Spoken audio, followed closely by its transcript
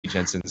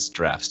Jensen's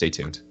draft. Stay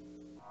tuned.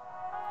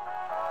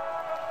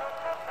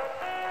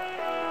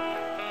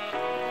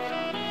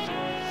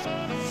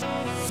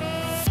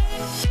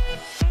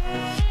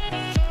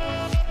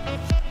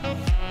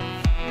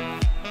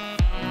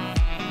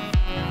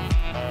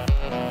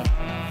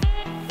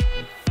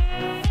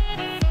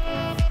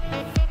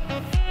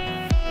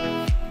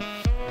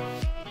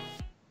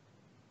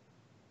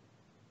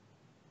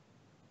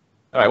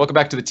 All right, welcome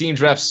back to the Team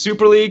Draft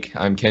Super League.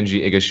 I'm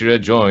Kenji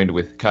Egashira, joined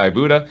with Kai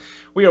Buda.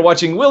 We are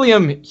watching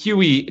William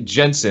Huey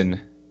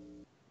Jensen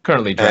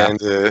currently draft. And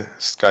the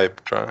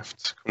Skype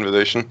draft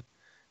conversation.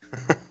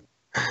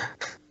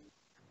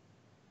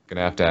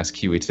 Gonna have to ask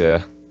Huey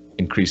to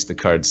increase the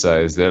card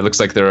size there. It looks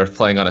like they're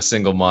playing on a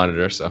single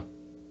monitor, so.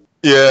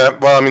 Yeah,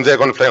 well, I mean, they're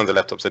going to play on the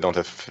laptops. They don't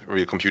have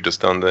real computers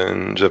down there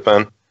in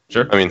Japan.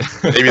 Sure. I mean,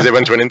 maybe they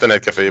went to an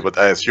internet cafe, but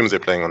I assume they're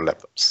playing on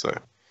laptops. So.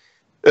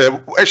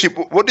 Actually,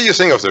 what do you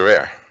think of the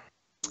rare?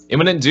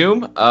 Imminent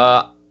Doom?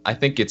 I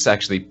think it's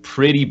actually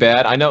pretty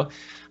bad. I know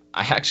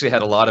I actually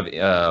had a lot of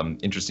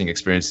interesting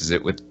experiences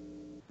with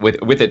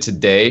it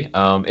today.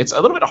 It's a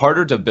little bit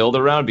harder to build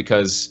around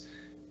because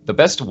the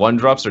best one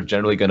drops are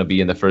generally going to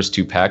be in the first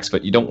two packs,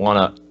 but you don't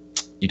want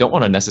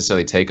to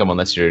necessarily take them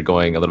unless you're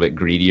going a little bit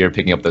greedier,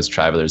 picking up those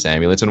Traveler's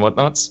Amulets and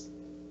whatnots.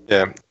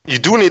 Yeah, you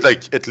do need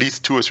like at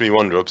least 2 or 3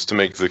 one drops to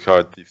make the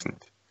card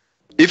decent.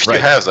 If you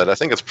have that, I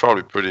think it's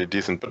probably pretty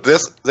decent. But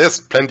there's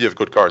plenty of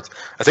good cards.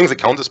 I think the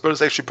Counter Spell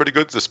is actually pretty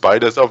good. The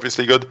Spider is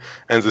obviously good.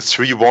 And the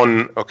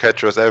 3/1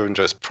 Orchestra's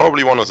Avenger is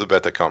probably one of the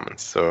better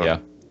commons. So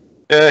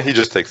yeah, he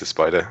just takes the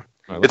Spider.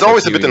 It's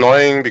always a bit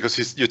annoying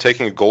because you're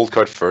taking a gold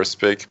card first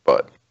pick,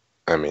 but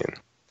I mean...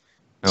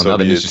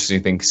 Another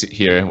interesting thing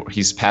here,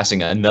 he's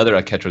passing another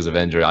Orchestra's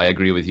Avenger. I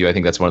agree with you. I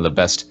think that's one of the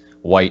best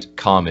white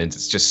commons.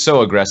 It's just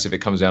so aggressive. It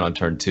comes down on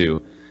turn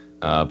 2.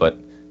 But...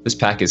 this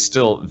pack is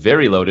still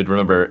very loaded.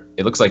 Remember,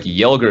 it looks like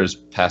Yelger's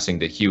passing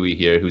to Huey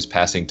here, who's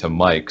passing to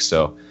Mike,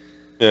 so...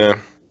 yeah.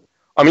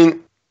 I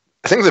mean,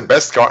 I think the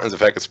best card in the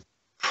pack is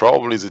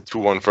probably the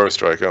 2/1 First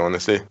Striker,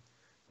 honestly.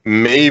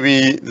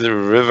 Maybe the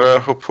River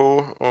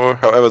Hoppo, or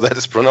however that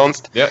is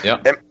pronounced.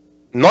 Yeah. I'm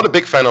not a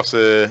big fan of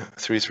the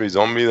 3/3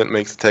 zombie that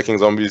makes attacking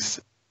zombies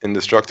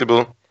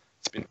indestructible.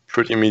 It's been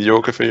pretty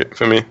mediocre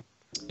for me.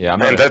 Yeah, I'm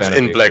not and that's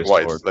in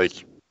black-white.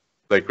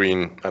 Like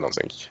green, I don't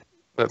think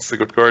that's a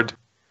good card.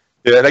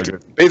 Yeah, like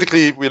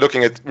basically we're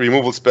looking at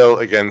removal spell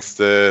against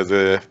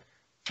the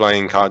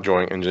flying card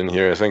drawing engine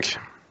here, I think.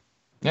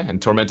 Yeah, and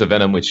Tormenta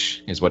Venom,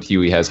 which is what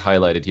Huey has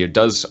highlighted here,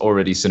 does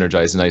already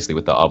synergize nicely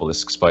with the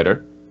Obelisk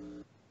Spider.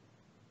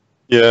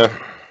 Yeah.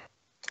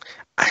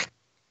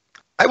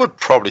 I would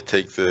probably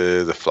take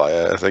the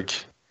flyer, I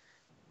think.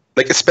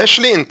 Like,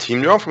 especially in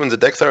Team Draft, when the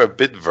decks are a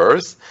bit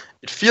worse,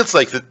 it feels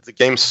like the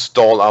games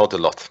stall out a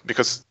lot,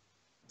 because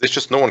there's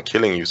just no one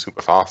killing you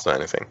super fast or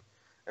anything.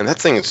 And that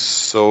thing is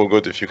so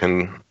good if you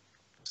can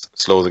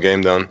slow the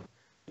game down.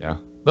 Yeah,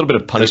 a little bit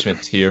of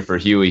punishment here for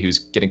Huey, who's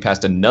getting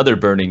past another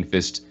Burning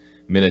Fist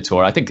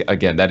Minotaur. I think,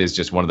 again, that is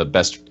just one of the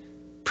best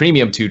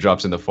premium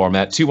 2-drops in the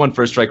format. 2/1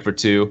 First Strike for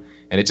 2,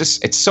 and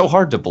it's so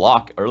hard to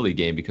block early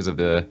game because of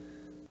the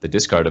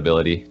discard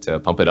ability to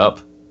pump it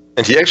up.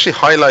 And he actually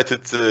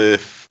highlighted the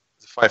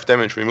 5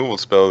 damage removal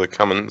spell, the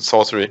common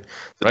sorcery,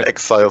 that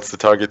exiles the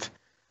target.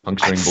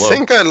 Puncturing Blow. I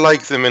think I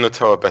like the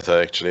Minotaur better,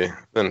 actually,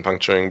 than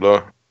Puncturing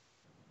Blow.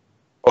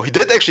 Oh, he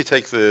did actually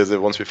take the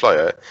Once We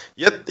Fly.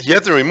 He had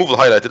the removal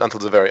highlighted until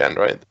the very end,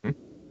 right? I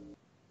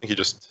think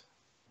it's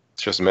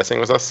just messing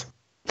with us.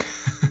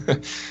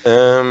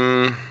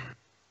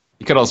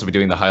 He could also be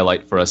doing the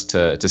highlight for us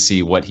to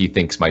see what he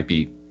thinks might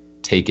be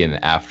taken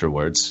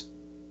afterwards.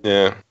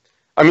 Yeah.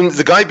 I mean,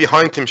 the guy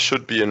behind him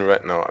should be in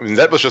red now. I mean,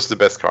 that was just the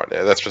best card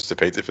there. That's just the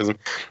pacifism.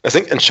 I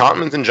think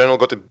enchantment in general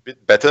got a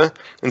bit better.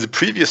 In the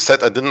previous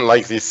set, I didn't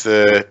like these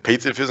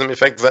pacifism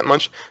effects that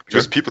much,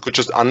 because people could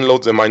just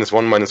unload their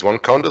 -1/-1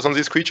 counters on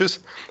these creatures.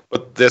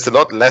 But there's a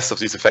lot less of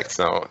these effects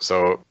now,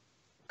 so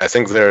I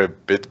think they're a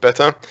bit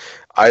better.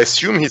 I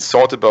assume he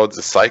thought about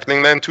the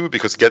cycling land too,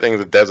 because getting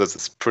the deserts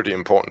is pretty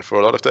important for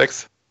a lot of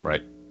decks.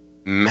 Right.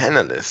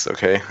 Manaless,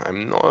 okay.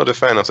 I'm not a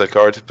fan of that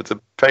card, but the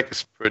pack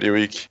is pretty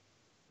weak.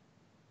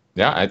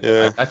 Yeah,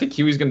 I think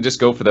Huey's going to just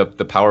go for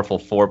the powerful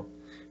four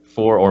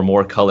or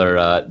more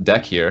color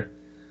deck here,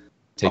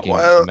 taking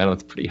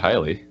Manalith pretty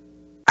highly.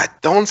 I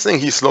don't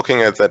think he's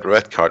looking at that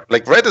red card.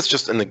 Like, red is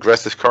just an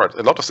aggressive card.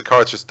 A lot of the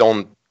cards just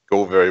don't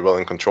go very well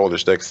in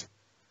control-ish decks.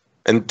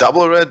 And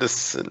double red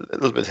is a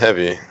little bit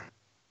heavy.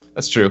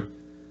 That's true.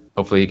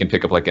 Hopefully he can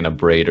pick up like an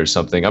Abrade or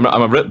something. I'm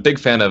a big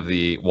fan of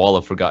the Wall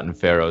of Forgotten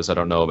Pharaohs. I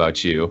don't know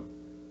about you.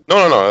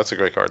 No, that's a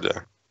great card,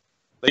 yeah.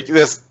 Like,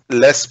 there's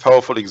less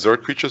powerful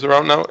Exert creatures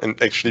around now,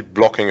 and actually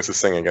blocking is a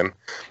thing again.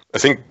 I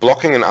think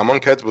blocking in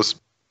Amonkhet was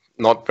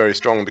not very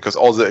strong because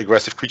all the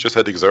aggressive creatures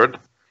had Exert,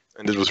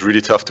 and it was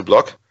really tough to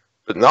block.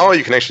 But now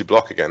you can actually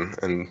block again,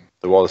 and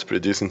the wall is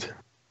pretty decent.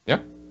 Yeah.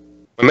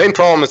 The main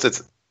problem is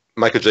that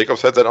Michael Jacobs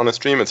said that on a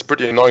stream. It's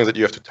pretty annoying that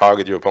you have to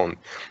target your opponent.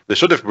 They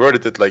should have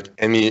worded it like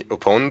any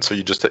opponent, so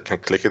you just can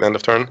click at end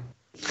of turn.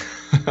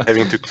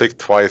 Having to click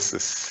twice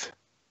is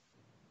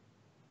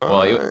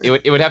Well,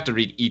 it would have to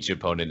read each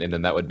opponent, and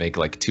then that would make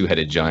like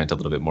two-headed giant a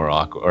little bit more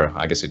awkward. Or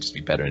I guess it'd just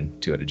be better in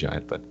two-headed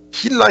giant. But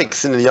he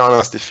likes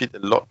Liliana's defeat a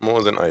lot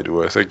more than I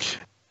do. I think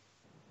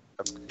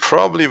I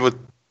probably would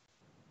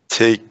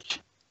take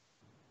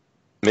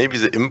maybe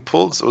the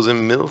impulse or the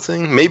mill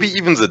thing, maybe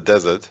even the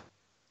desert.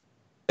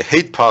 I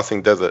hate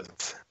passing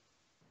deserts.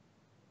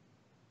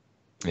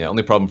 yeah,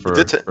 only problem for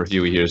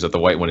Huey here is that the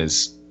white one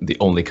is the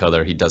only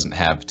color he doesn't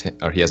have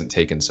or he hasn't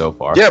taken so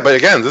far. Yeah, but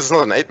again, this is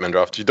not an 8-man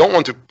draft. You don't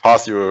want to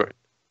pass your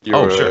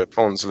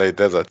opponent's late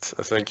deserts,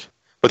 I think.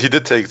 But he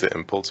did take the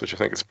impulse, which I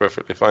think is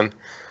perfectly fine.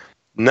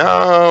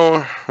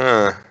 Now,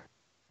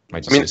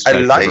 Might just I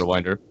like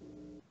Riverwinder.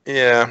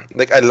 Yeah,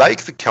 like I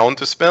like the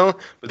counter spell,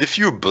 but if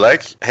you're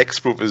black,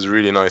 hexproof is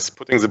really nice.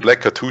 Putting the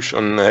black cartouche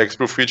on a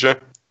hexproof creature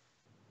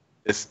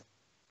is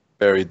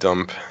very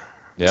dumb.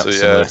 Yeah, so,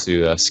 similar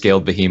to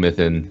Scaled Behemoth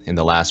in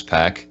the last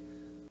pack.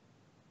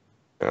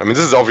 I mean, this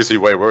is obviously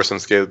way worse than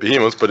Scaled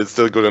Behemoth, but it's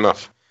still good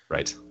enough.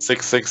 Right.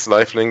 6/6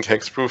 lifelink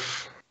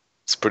hexproof.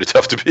 It's pretty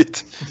tough to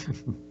beat.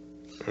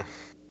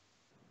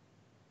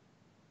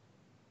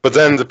 But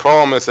then the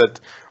problem is that,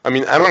 I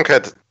mean,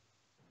 Amonkhet,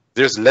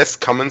 there's less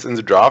commons in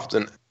the draft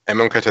than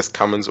Amonkhet has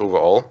commons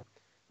overall.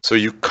 So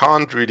you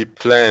can't really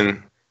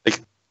plan, like,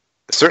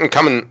 a certain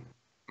common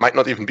might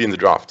not even be in the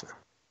draft.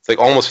 It's like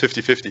almost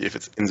 50-50 if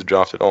it's in the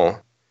draft at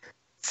all.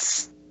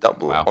 It's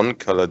double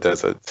on-color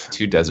desert.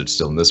 2 deserts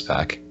still in this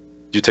pack.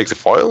 Do you take the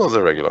foil or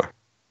the regular?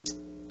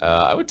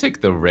 I would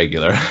take the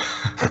regular.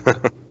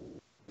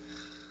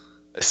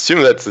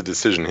 Assume that's the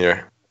decision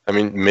here. I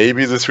mean,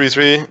 maybe the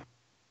 3/3.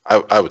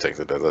 I would take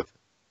the desert.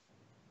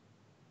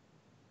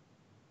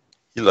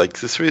 He likes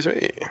the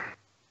 3/3.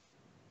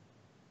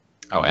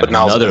 Oh, and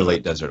another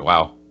late desert.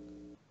 Wow.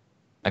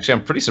 Actually,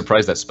 I'm pretty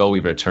surprised that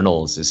Spellweaver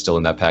Eternals is still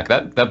in that pack.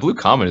 That blue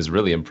common has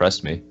really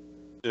impressed me.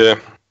 Yeah.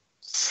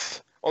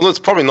 Although it's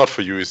probably not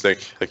for Huey's deck.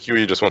 Like,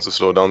 Huey just wants to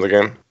slow down the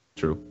game.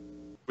 True.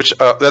 Which,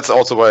 that's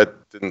also why I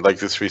didn't like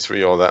the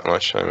 3/3 all that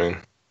much. I mean...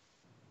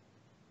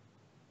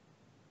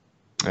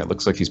 It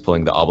looks like he's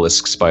pulling the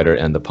Obelisk Spider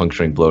and the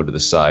Puncturing Blow to the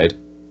side.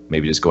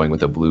 Maybe just going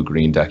with a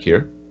blue-green deck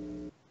here.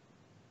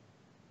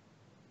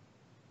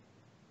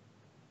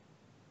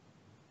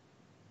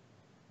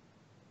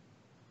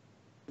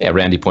 Yeah,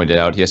 Randy pointed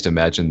out he has to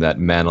imagine that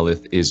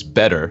Manalith is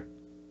better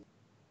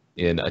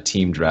in a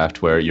team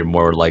draft where you're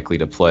more likely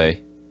to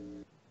play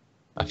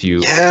a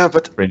few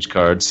fringe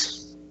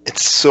cards.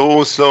 It's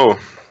so slow.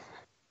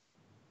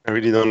 I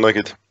really don't like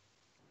it.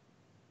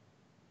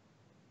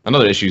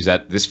 Another issue is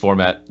that this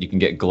format, you can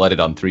get glutted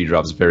on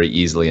 3-drops very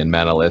easily in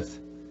Manalith.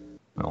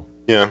 Well,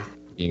 yeah,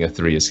 being a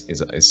 3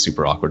 is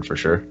super awkward for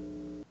sure.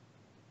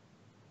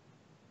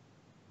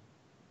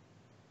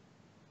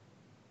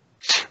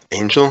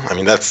 Angel? I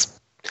mean, that's...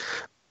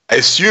 I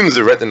assume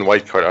the red and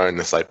white card are in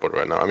the sideboard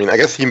right now. I mean, I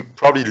guess he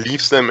probably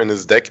leaves them in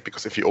his deck,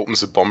 because if he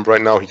opens a bomb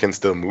right now, he can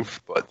still move,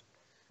 but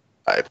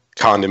I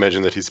can't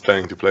imagine that he's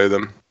planning to play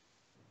them.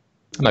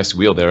 A nice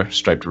wheel there,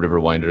 Striped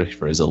Riverwinder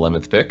for his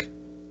 11th pick.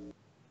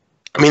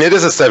 I mean, it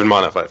is a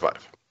 7-mana 5/5.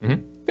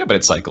 Mm-hmm. Yeah, but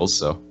it cycles,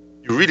 so...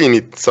 You really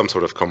need some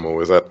sort of combo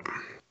with that.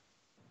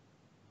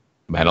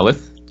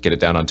 Manalith, get it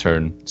down on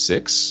turn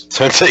 6.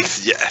 Turn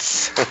 6,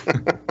 yes!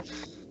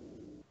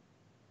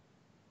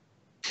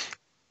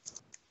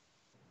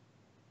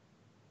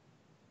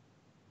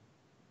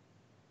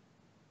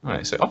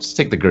 Alright, so I'll just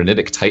take the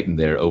Granitic Titan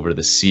there over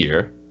the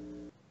Seer.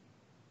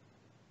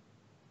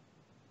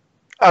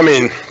 I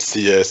mean,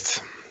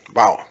 CS.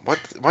 Wow,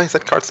 why is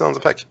that card still in the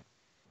pack?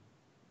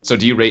 So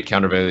do you rate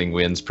Countervailing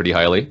Winds pretty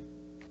highly?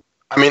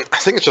 I mean, I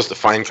think it's just a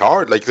fine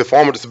card. Like, the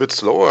format is a bit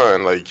slower,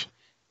 and, like,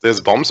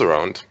 there's bombs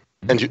around.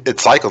 And it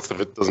cycles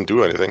if it doesn't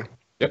do anything.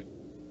 Yep.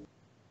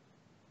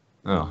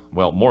 Oh,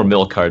 well, more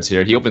mill cards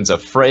here. He opens a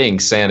Fraying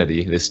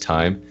Sanity this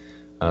time.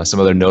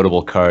 Some other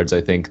notable cards, I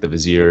think, the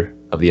Vizier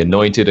of the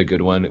Anointed, a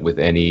good one, with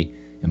any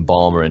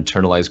Embalm or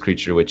Internalized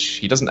creature, which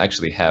he doesn't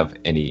actually have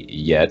any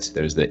yet.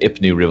 There's the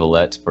Ipnu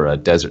Rivulet for a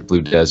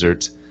blue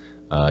desert,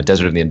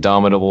 Desert of the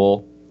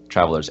Indomitable,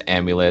 Traveler's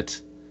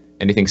Amulet.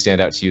 Anything stand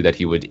out to you that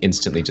he would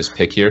instantly just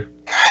pick here?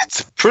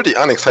 It's a pretty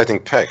unexciting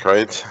pack,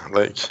 right?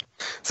 Like,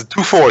 the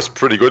 2/4 is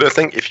pretty good, I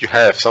think, if you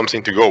have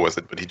something to go with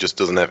it, but he just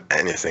doesn't have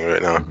anything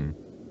right now. Mm-hmm.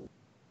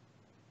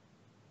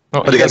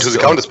 But again, to the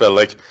counterspell,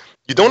 like,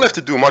 you don't have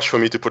to do much for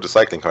me to put a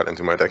cycling card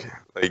into my deck.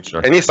 Like,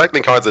 any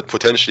cycling cards that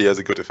potentially has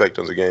a good effect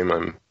on the game,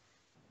 I'm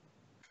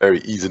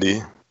very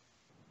easily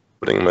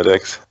putting in my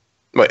decks.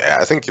 But yeah,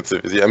 I think it's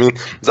easy. I mean,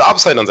 the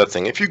upside on that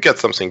thing, if you get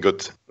something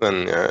good,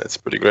 then yeah, it's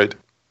pretty great.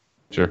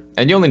 Sure.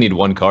 And you only need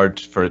one card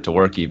for it to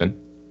work even.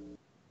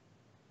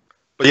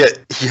 But yeah,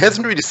 he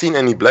hasn't really seen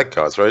any black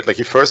cards, right? Like,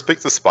 he first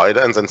picked the Spider,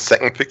 and then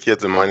second pick, he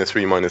had the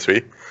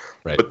 -3/-3.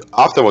 Right. But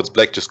afterwards,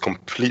 black just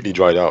completely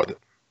dried out.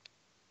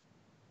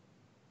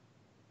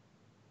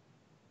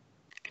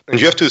 And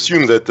you have to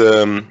assume that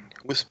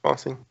who's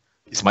passing?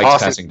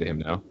 Mike's passing to him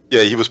now.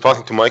 Yeah, he was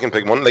passing to Mike in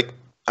pick 1. Like,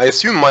 I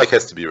assume Mike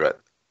has to be red.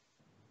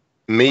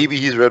 Maybe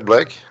he's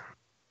red-black,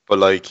 but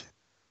like,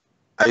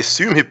 I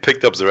assume he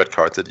picked up the red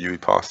cards that Huey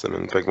passed him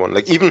in pick 1.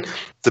 Like, even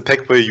the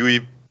pack where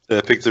Huey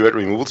picked the red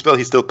removal spell,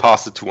 he still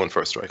passed the 2 on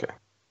first striker.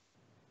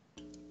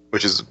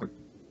 Which is,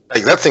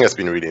 like, that thing has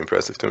been really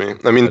impressive to me.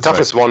 I mean, That's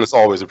toughness right. 1 is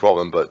always a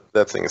problem, but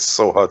that thing is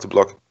so hard to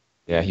block.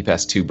 Yeah, he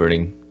passed 2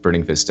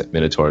 Burning Fist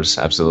Minotaurs,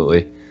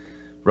 absolutely.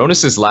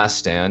 Ronus's last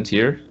stand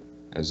here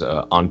as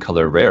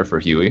on-color rare for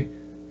Huey,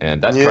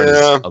 and that card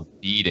is a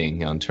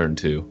beating on turn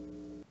 2.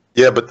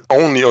 Yeah, but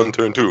only on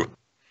turn 2.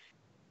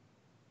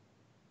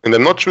 And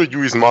I'm not sure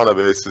Huey's mana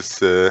base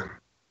is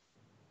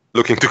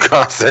looking to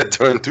cast that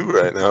turn 2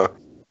 right now.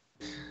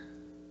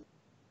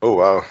 Oh,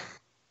 wow.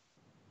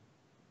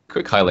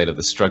 Quick highlight of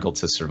the struggle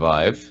to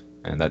survive,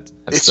 and that's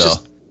it's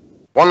just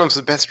one of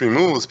the best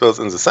removal spells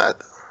in the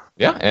set.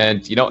 Yeah,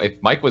 and you know,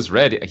 if Mike was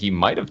red, he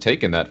might have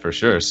taken that for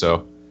sure.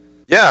 So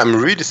yeah, I'm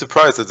really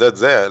surprised that that's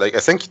there. Like, I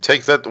think you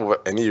take that over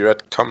any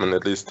red common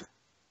at least.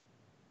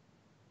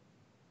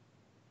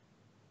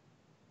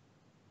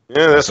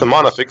 Yeah, there's a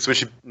mana fix which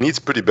he needs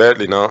pretty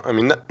badly now. I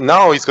mean,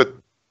 now he's got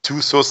 2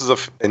 sources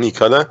of any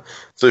color,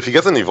 so if he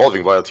gets an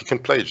Evolving Wild, he can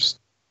play just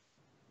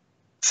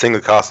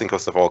single casting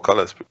cost of all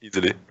colors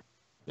easily.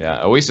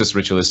 Yeah, Oasis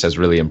Ritualist has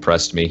really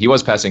impressed me. He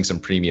was passing some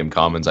premium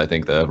commons, I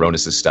think, the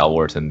Ronus'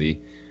 Stalwart and the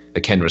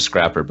Kenra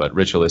Scrapper, but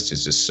Ritualist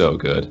is just so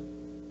good.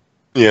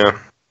 Yeah.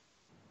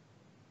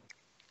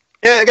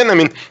 Yeah, again, I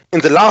mean,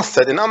 in the last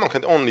set, in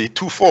Amonkhet only,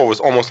 2-4 was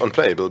almost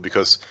unplayable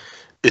because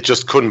it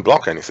just couldn't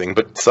block anything,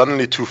 but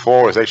suddenly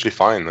 2-4 is actually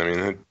fine. I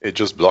mean, it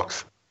just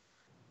blocks.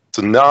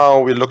 So now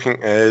we're looking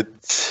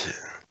at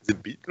the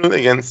Beetle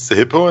against the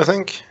Hippo, I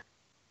think.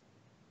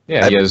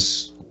 Yeah, he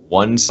has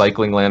 1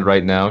 cycling land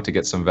right now to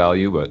get some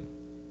value, but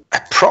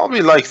I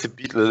probably like the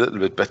Beetle a little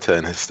bit better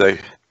in his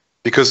deck.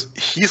 Because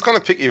he's going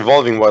to pick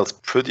Evolving Wilds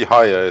pretty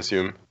high, I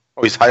assume.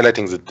 Oh, he's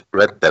highlighting the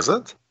Red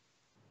Desert?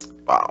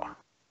 Wow.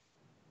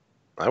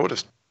 I would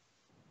have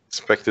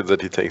expected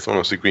that he takes one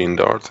of the green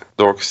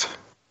dorks.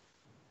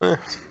 Eh.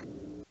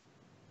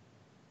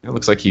 It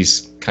looks like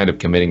he's kind of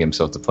committing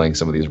himself to playing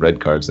some of these red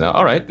cards now.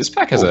 All right, this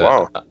pack has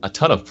a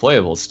ton of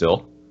playables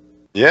still.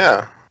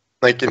 Yeah.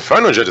 Like,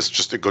 Inferno Jet is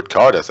just a good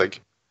card, I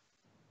think.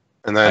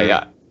 And then,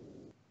 yeah.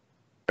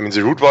 I mean,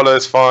 the Root Waller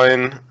is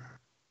fine.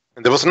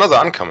 And there was another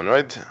uncommon,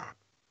 right?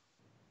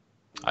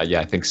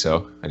 Yeah, I think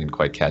so. I didn't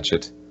quite catch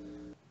it.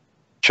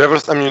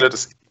 Traveler's Amulet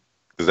is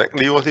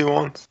exactly what he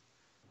wants.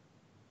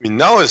 I mean,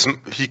 now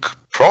he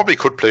probably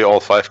could play all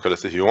 5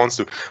 colors if he wants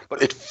to,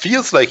 but it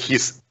feels like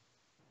he's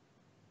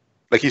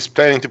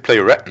planning to play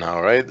red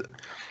now, right?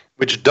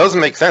 Which does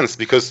make sense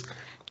because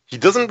he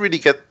doesn't really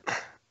get,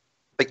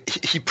 like,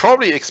 he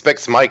probably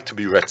expects Mike to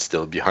be red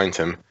still behind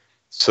him.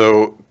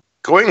 So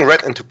going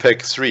red into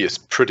pack 3 is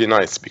pretty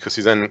nice because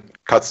he then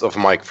cuts off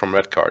Mike from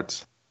red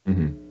cards.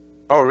 Mm-hmm.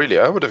 Oh, really?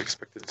 I would have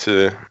expected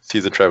to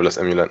see the Traveler's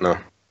Amulet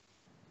now.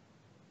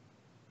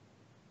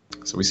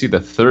 So we see the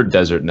 3rd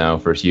desert now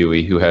for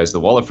Huey, who has the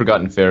Wall of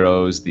Forgotten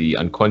Pharaohs, the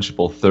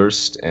Unquenchable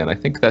Thirst, and I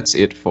think that's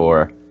it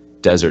for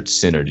desert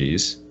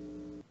synergies.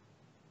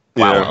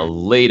 Wow, yeah. A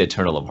late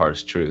Eternal of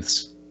Harsh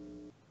Truths.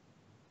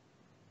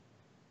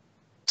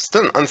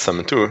 Still an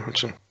unsummon too,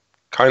 which I'm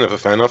kind of a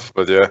fan of,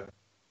 but yeah.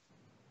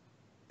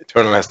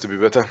 Eternal has to be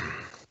better.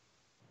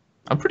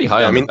 I'm pretty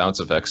high on the bounce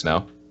effects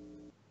now.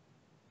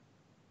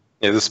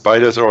 Yeah, the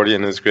spider's already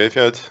in his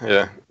graveyard.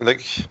 Yeah,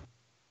 like,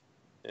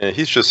 yeah,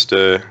 he's just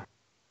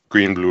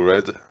green, blue,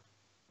 red. It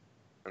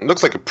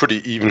looks like a pretty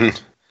even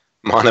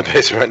mana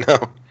base right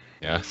now.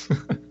 Yeah.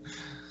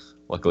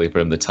 Luckily for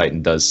him, the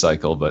Titan does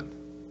cycle, but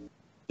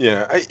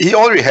yeah, he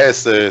already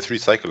has 3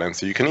 cycle lands,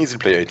 so you can easily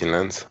play 18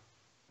 lands.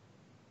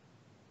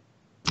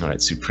 All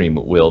right, Supreme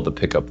Will to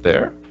pick up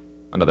there.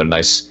 Another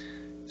nice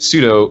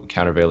pseudo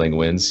countervailing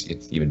wins.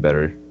 It's even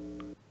better.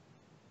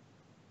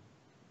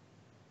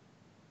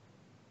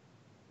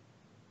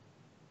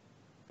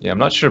 Yeah, I'm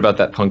not sure about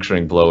that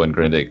puncturing blow in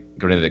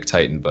Granitic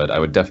Titan, but I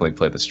would definitely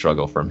play the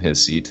struggle from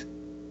his seat.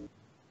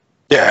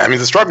 Yeah, I mean,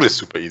 the struggle is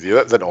super easy.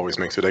 That always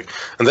makes you like,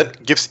 and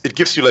that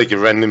gives you like a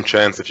random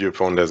chance if your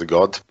opponent has a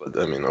god. But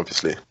I mean,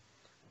 obviously,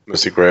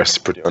 Mystic Rare is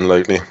pretty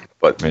unlikely.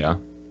 But yeah, at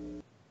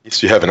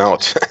least you have an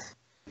out.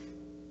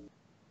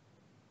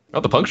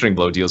 Well, the puncturing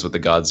blow deals with the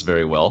gods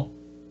very well.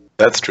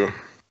 That's true.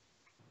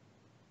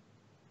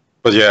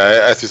 But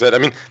yeah, as you said, I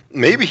mean,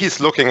 maybe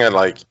he's looking at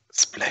like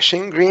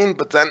splashing green,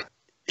 but then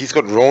he's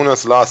got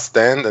Rona's Last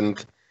Stand,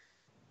 and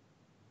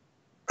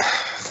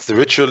the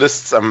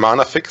Ritualists are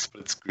mana fixed,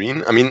 but it's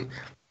green. I mean,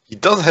 he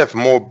does have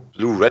more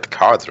blue-red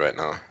cards right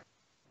now.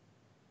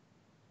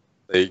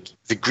 Like,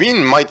 the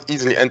green might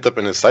easily end up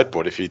in his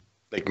sideboard if he,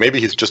 like,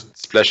 maybe he's just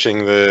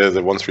splashing the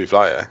 1/3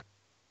 flyer.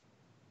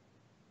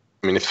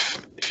 I mean,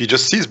 if he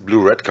just sees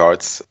blue-red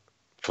cards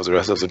for the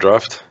rest of the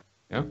draft.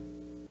 Yeah.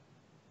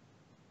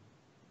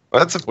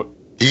 Well, that's a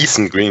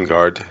decent green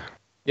card.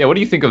 Yeah, what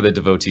do you think of the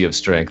Devotee of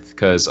Strength?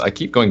 Because I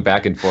keep going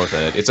back and forth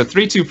on it. It's a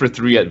 3/2 for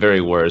 3 at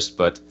very worst,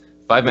 but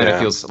 5 mana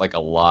feels like a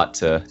lot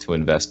to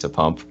invest to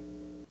pump.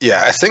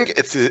 Yeah, I think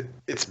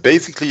it's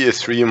basically a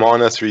 3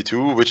 mana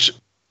 3/2, which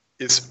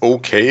is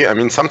okay. I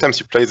mean, sometimes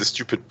you play the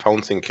stupid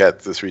Pouncing Cat,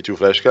 the 3/2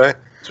 flash guy.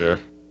 Sure.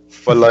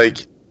 But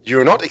like,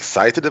 you're not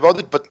excited about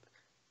it, but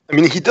I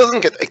mean, he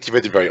doesn't get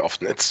activated very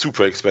often. It's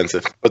super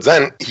expensive. But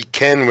then he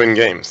can win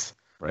games.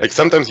 Right. Like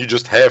sometimes you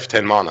just have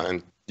 10 mana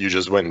and you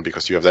just win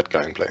because you have that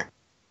guy in play.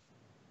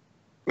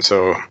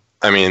 So,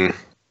 I mean,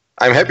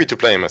 I'm happy to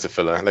play him as a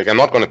filler. Like, I'm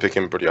not going to pick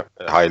him pretty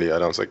highly, I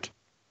don't think.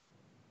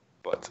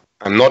 But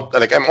I'm not,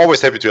 like, I'm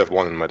always happy to have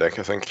one in my deck,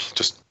 I think.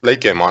 Just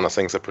late game mana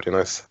things are pretty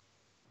nice.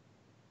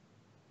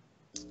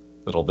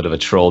 Little bit of a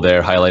troll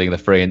there, highlighting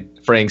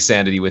the fraying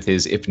sanity with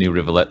his Ifnu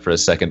Rivulet for a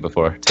second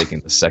before taking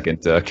the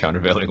second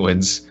countervailing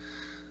winds.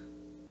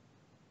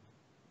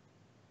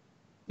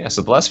 Yeah,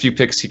 so the last few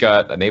picks, he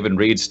got an Aven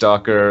Reed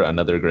Stalker,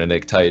 another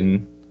Granitic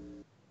Titan.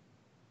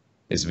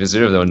 His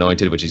Vizier of the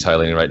Anointed, which he's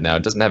highlighting right now,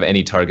 doesn't have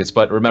any targets,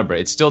 but remember,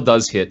 it still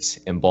does hit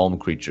Embalm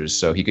creatures,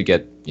 so he could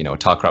get, you know, a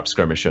Top Crop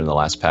Skirmisher in the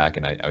last pack,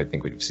 and I would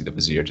think we'd see the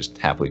Vizier just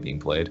happily being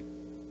played.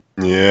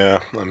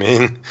 Yeah, I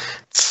mean,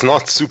 it's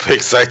not super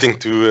exciting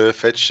to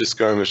fetch a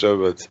Skirmisher,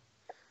 but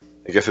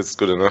I guess it's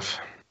good enough.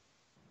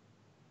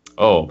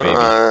 Oh, baby.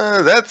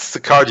 That's the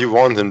card you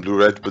want in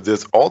blue-red, but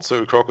there's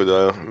also a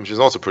Crocodile, which is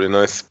also pretty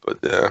nice, but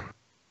yeah.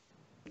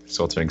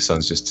 Sweltering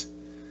Sun's just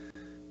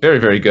very,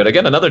 very good.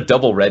 Again, another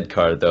double red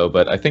card, though,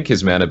 but I think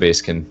his mana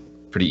base can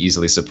pretty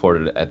easily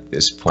support it at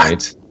this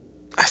point.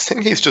 I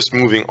think he's just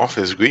moving off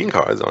his green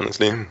cards,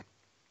 honestly.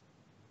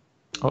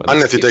 Oh,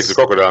 unless he takes the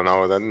Crocodile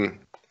now, then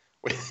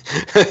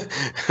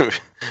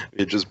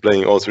we're just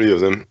playing all three of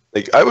them.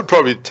 Like, I would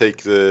probably take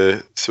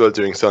the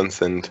Sweltering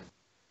Suns and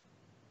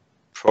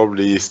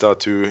probably start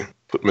to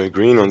put my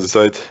green on the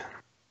side.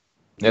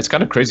 Yeah, it's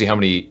kind of crazy how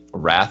many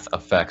Wrath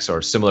effects,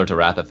 or similar to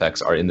Wrath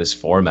effects, are in this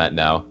format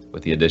now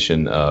with the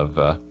addition of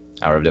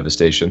Hour of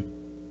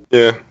Devastation.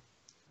 Yeah.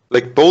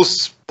 Like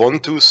both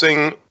Bontu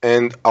Sing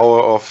and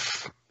Hour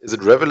of... Is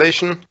it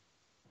Revelation?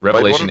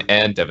 Revelation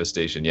and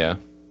Devastation, yeah.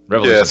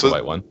 Revelation's the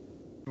white one.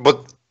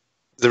 But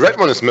the red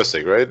one is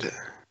Mystic, right?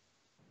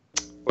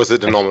 Was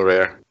it a normal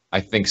rare? I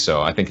think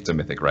so. I think it's a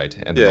mythic, right?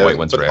 And the white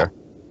one's rare.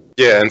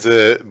 Yeah, and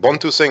the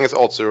Bontu Sing is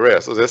also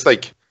rare, so there's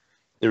like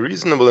a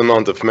reasonable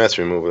amount of mass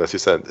removal, as you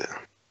said.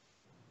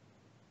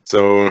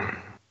 So,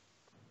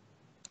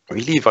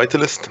 really,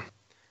 Vitalist?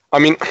 I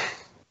mean,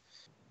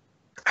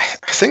 I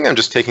think I'm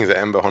just taking the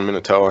Ember Horn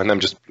Minotaur, and I'm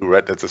just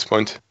blue-red at this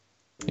point.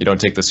 You don't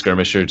take the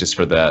Skirmisher just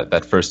for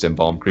that first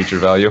Embalm creature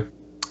value?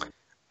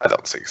 I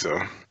don't think so.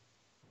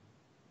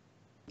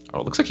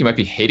 Oh, it looks like you might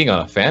be hating on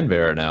a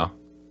Fanbearer now.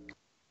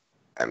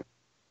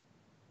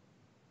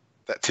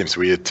 That seems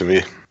weird to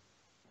me.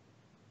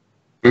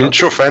 I mean,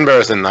 sure, Fanbearer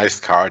is a nice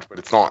card, but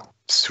it's not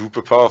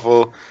super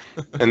powerful.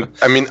 And,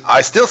 I mean,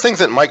 I still think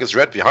that Mike is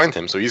red behind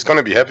him, so he's going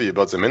to be happy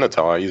about the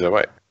Minotaur either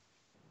way.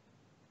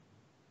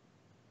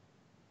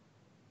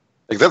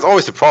 Like, that's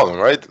always the problem,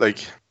 right?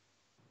 Like,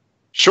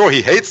 sure,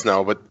 he hates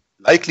now, but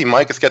likely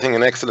Mike is getting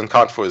an excellent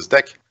card for his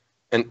deck.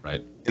 And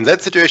in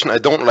that situation, I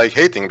don't like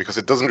hating, because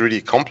it doesn't really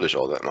accomplish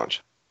all that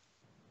much.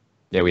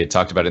 Yeah, we had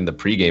talked about it in the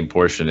pregame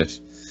portion. If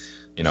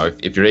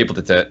you're able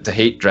to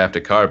hate draft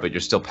a card, but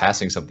you're still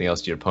passing something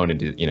else to your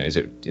opponent, you know, is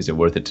it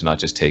worth it to not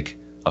just take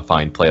a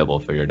fine playable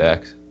for your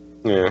deck?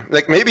 Yeah,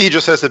 like maybe he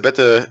just has a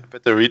better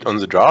read on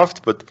the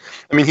draft, but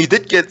I mean, he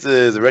did get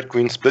the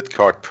red-green split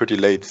card pretty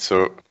late,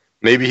 so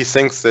maybe he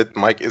thinks that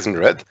Mike isn't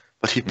red,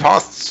 but he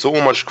passed so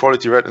much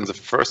quality red in the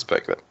first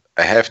pack that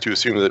I have to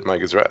assume that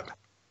Mike is red.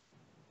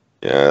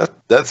 Yeah,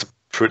 that's a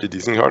pretty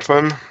decent card for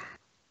him.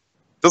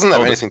 Doesn't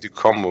have anything to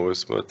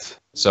combos, but...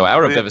 So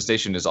Hour of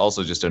Devastation is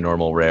also just a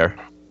normal rare.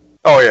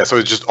 Oh yeah, so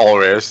it's just all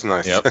rares.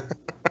 Nice. Yep.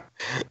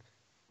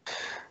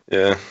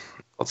 Yeah,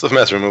 lots of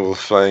mass removal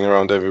flying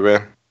around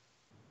everywhere.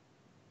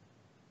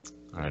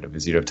 Alright, a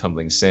Vizier of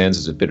Tumbling Sands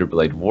is a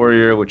Bitterblade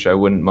Warrior, which I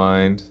wouldn't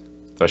mind.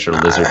 Thresher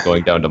Lizard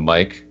going down to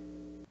Mike.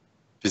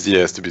 Vizier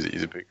has to be the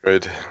easy pick,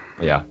 right?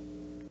 Yeah.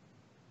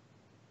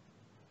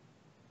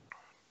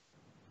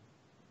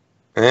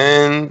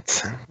 And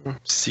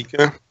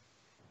Seeker.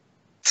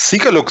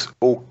 Seeker looks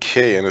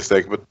okay in this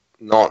deck, but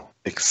not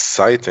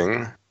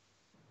exciting.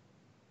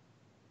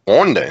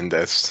 Wonder in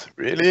this,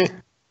 really?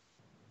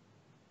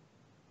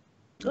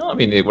 Well, I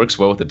mean, it works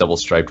well with the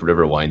double-striped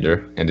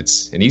Riverwinder, and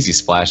it's an easy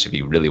splash if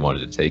he really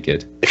wanted to take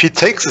it. If he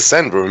takes a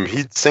Sandworm,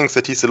 he thinks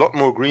that he's a lot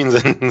more green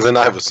than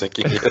I was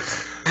thinking he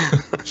is.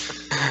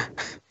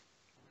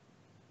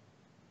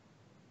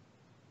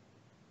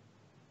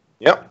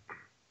 Yep.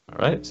 All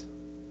right.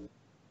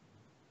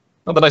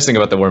 Well, the nice thing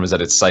about the worm is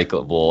that it's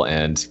cyclable,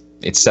 and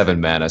it's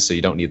 7 mana, so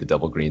you don't need the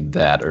double green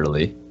that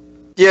early.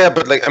 Yeah,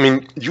 but like, I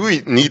mean,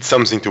 Huey needs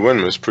something to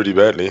win with pretty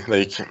badly.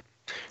 Like,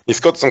 he's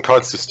got some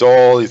cards to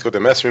stall, he's got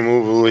the mass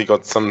removal, he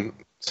got some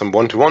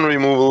one-to-one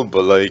removal,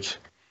 but like,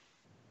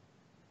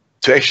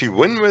 to actually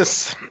win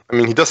with, I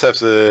mean, he does have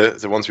the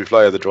 1/3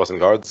 flyer that draws in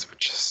cards,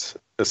 which is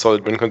a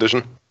solid win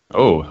condition.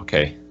 Oh,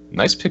 okay.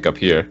 Nice pickup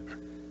here.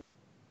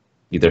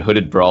 Either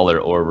Hooded Brawler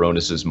or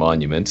Ronus's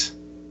Monument.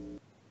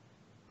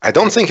 I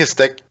don't think his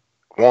deck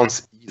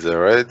wants either,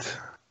 right?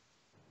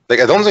 Like,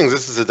 I don't think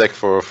this is a deck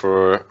for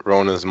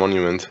Ronus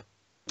Monument.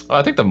 Well,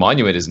 I think the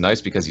Monument is nice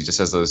because he just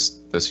has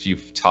those few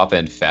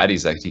top-end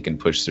fatties that he can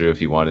push through if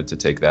he wanted to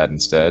take that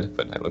instead.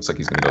 But it looks like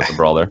he's going to go with the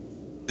Brawler.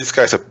 These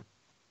guys are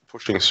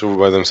pushing through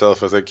by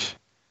themselves. I think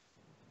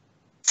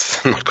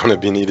it's not going to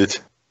be needed.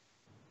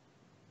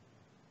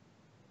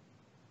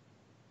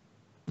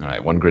 All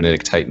right, one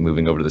Granitic Titan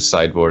moving over to the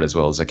sideboard as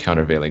well as a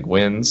Countervailing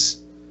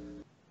Winds.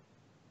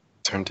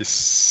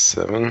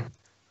 27.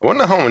 I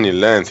wonder how many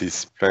lands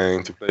he's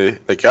planning to play.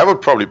 Like, I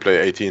would probably play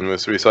 18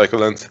 with recycle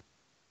lands.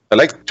 I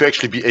like to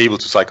actually be able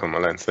to cycle my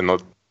lands and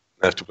not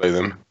have to play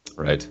them.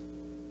 Right.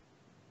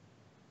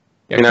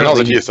 Yeah, I mean, I know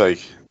that he has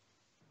like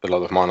a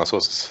lot of mana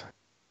sources.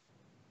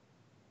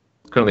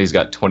 Currently, he's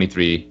got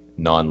 23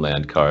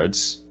 non-land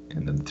cards,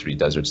 and then 3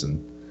 deserts.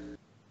 And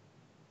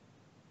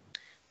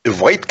A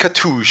white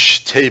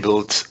cartouche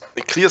tabled.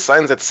 A clear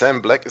sign that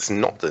Sam Black is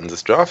not in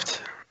this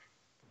draft.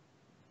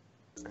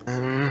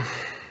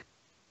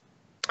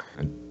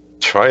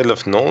 Trial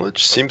of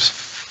Knowledge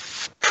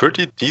seems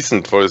pretty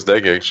decent for his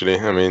deck, actually.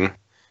 I mean,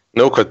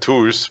 no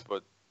cartouche,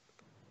 but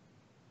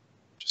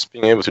just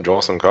being able to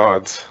draw some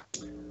cards.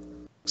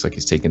 Looks like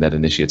he's taking that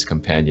Initiate's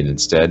Companion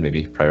instead,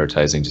 maybe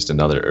prioritizing just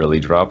another early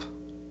drop.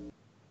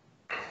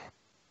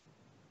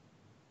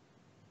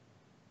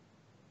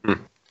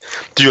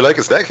 Do you like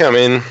his deck? I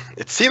mean,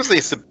 it seems like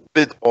it's a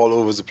bit all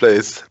over the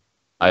place.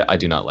 I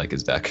do not like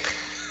his deck.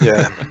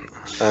 Yeah,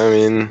 I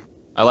mean...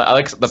 I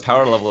like the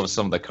power level of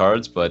some of the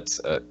cards, but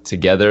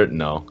together,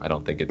 no, I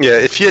don't think it. Yeah,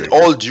 if he had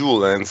all dual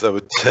lands, I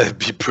would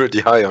be pretty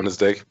high on his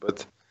deck,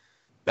 but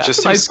that's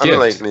just a nice seems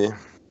unlikely.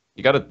 gift.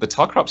 You got the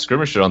Talkrop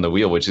Skirmisher on the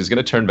wheel, which is going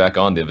to turn back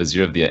on the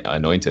Vizier of the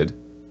Anointed.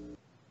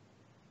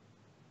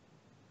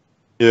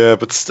 Yeah,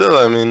 but still,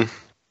 I mean,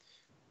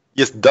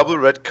 he has double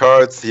red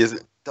cards, he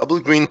has double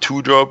green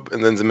 2-drop,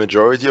 and then the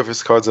majority of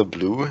his cards are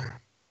blue.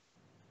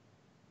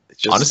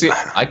 Just... Honestly,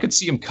 I could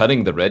see him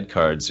cutting the red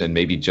cards and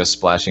maybe just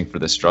splashing for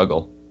the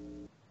struggle.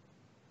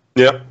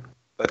 Yeah,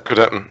 that could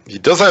happen. He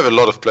does have a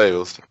lot of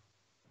playables.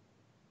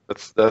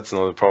 That's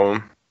not a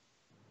problem.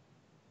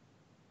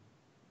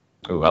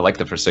 Oh, I like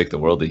the Forsake the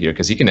World here,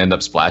 because he can end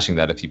up splashing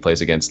that if he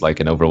plays against like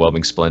an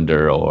Overwhelming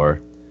Splendor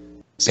or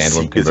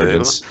Sandworm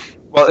Convergence.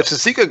 Well, if the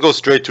Seeker goes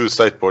straight to his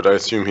sideboard, I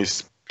assume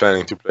he's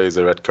planning to play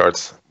the red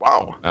cards.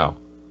 Wow. Wow.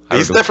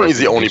 He's definitely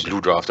the only blue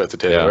draft at the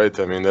table, Yeah. right?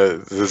 I mean,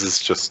 this is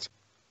just...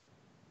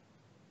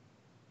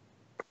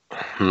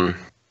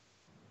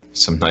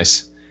 Some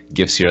nice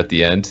gifts here at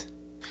the end.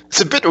 It's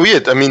a bit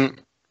weird. I mean,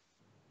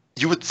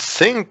 you would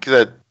think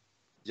that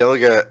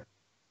Yelga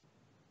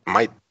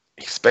might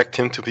expect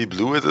him to be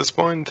blue at this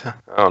point. I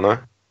don't know.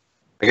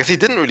 I guess he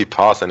didn't really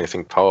pass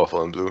anything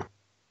powerful in blue.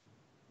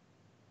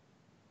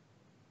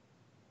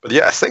 But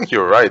yeah, I think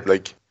you're right.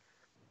 Like,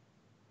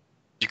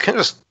 you can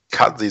just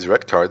cut these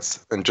red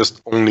cards and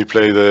just only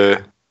play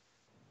the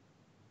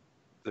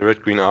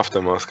red-green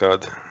Aftermath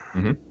card.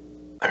 Mm-hmm.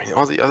 I mean,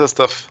 all the other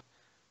stuff...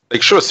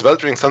 Like, sure,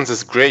 Sweltering Suns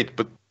is great,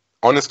 but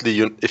honestly,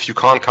 if you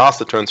can't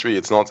cast it turn 3,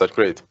 it's not that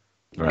great.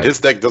 Right. His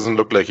deck doesn't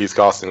look like he's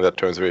casting that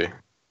turn 3.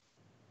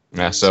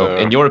 Yeah, so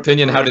in your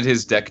opinion, how did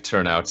his deck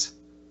turn out?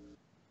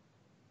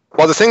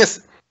 Well, the thing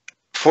is,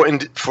 for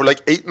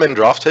like 8-man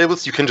draft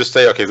tables, you can just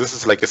say, okay, this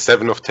is like a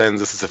 7 of 10,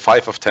 this is a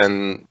 5 of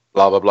 10,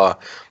 blah, blah, blah.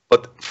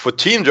 But for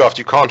team draft,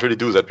 you can't really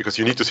do that because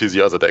you need to see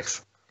the other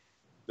decks.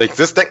 Like,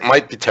 this deck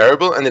might be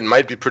terrible and it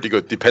might be pretty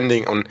good,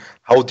 depending on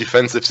how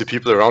defensive the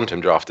people around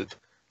him drafted.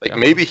 Like,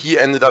 maybe he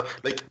ended up...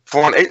 Like,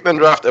 for an 8-man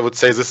draft, I would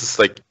say this is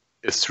like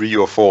a 3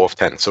 or 4 of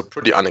 10, so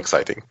pretty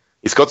unexciting.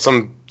 He's got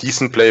some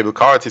decent playable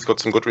cards, he's got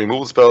some good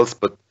removal spells,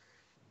 but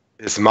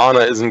his mana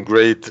isn't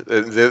great.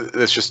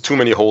 There's just too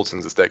many holes in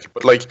this deck.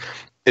 But, like,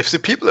 if the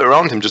people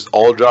around him just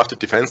all drafted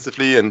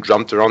defensively and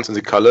jumped around in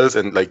the colors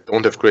and, like,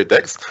 don't have great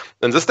decks,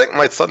 then this deck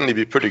might suddenly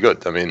be pretty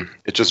good. I mean,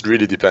 it just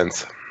really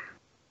depends.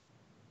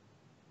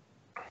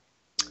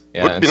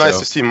 Yeah, would be nice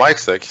to see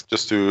Mike's deck,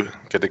 just to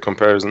get a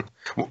comparison.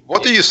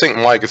 What do you think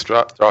Mike is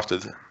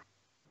drafted?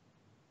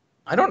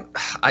 I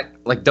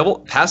like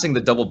passing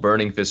the double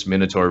Burning Fist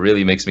Minotaur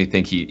really makes me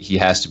think he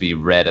has to be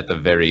red at the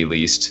very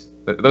least.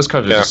 Those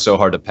cards are just so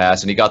hard to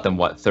pass, and he got them,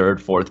 what,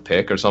 3rd, 4th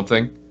pick or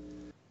something?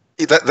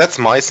 That's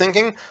my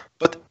thinking,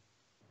 but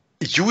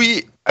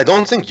Huey, I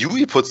don't think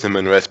Huey puts him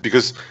in red,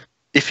 because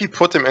if he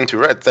put him into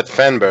red, that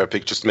Fanbearer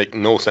pick just makes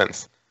no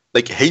sense.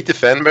 Like, hate the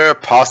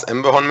Fanbearer, pass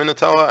Emberhorn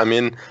Minotaur, I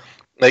mean...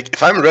 Like,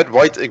 if I'm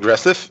red-white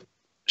aggressive,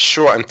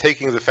 sure, I'm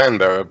taking the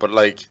Fanbearer, but,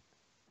 like,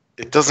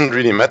 it doesn't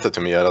really matter to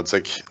me, I don't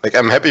think. Like,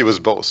 I'm happy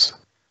with both.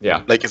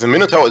 Yeah. Like, the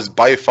Minotaur is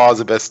by far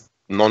the best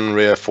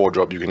non-rare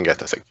 4-drop you can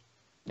get, I think.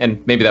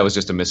 And maybe that was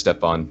just a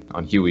misstep on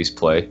Huey's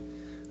play.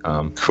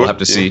 We'll have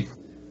to see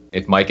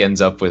if Mike ends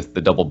up with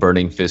the double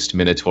Burning Fist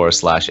Minotaur /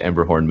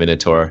 Emberhorn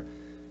Minotaur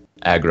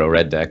aggro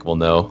red deck, we'll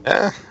know.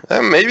 Yeah,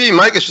 maybe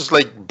Mike is just,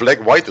 like,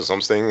 black-white or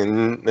something,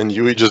 and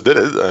Huey just did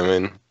it, I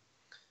mean...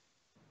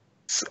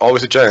 It's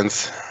always a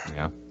chance.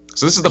 Yeah.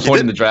 So this is the point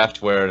in the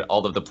draft where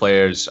all of the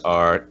players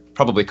are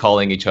probably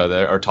calling each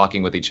other or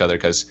talking with each other,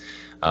 because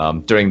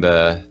during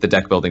the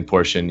deck building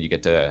portion, you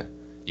get to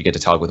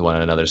talk with one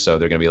another. So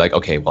they're going to be like,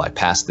 okay, well, I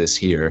passed this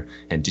here,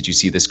 and did you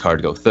see this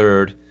card go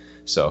 3rd?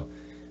 So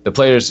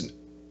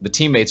the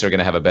teammates are going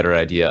to have a better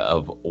idea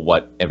of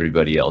what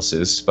everybody else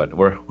is, but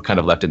we're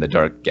kind of left in the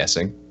dark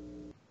guessing.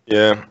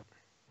 Yeah.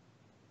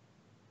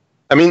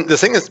 I mean, the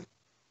thing is,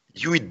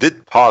 Huey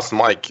did pass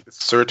Mike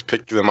third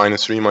pick the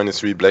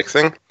 -3/-3 black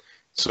thing,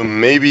 so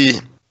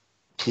maybe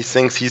he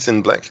thinks he's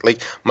in black.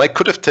 Like Mike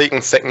could have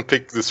taken second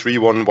pick the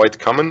 3/1 white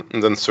common,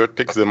 and then third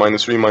pick the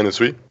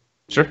 -3/-3.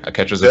 Sure, a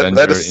Catcher's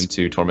Avenger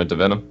into Torment of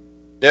Venom.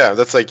 Yeah,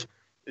 that's like,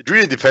 it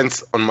really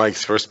depends on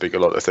Mike's first pick a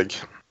lot, I think.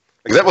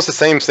 Like that was the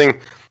same thing.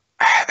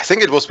 I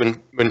think it was when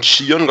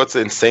Shion got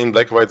the insane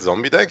black-white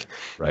zombie deck.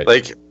 Right.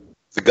 Like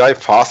the guy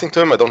passing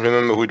to him, I don't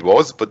remember who it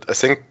was, but I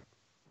think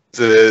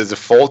the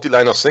faulty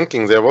line of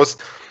thinking there was,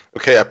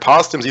 okay, I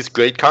passed him these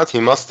great cards, he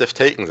must have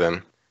taken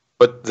them.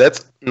 But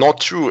that's not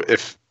true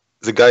if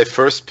the guy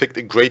first picked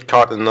a great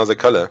card in another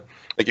color.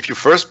 Like if you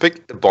first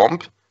pick a bomb,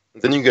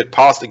 then you get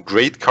passed a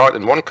great card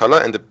in one color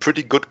and a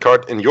pretty good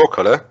card in your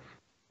color,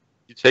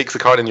 you take the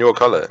card in your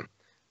color.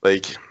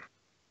 Like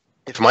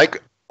if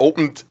Mike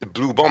opened a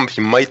blue bomb,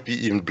 he might be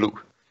even blue.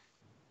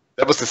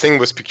 That was the thing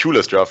with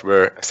Peculiar's draft,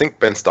 where I think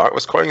Ben Stark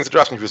was calling the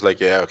draft, and he was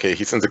like, yeah, okay,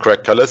 he's in the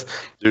correct colors.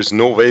 There's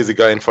no way the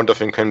guy in front of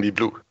him can be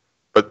blue.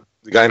 But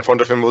the guy in front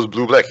of him was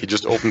blue-black. He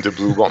just opened a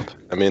blue bomb.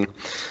 I mean,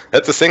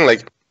 that's the thing,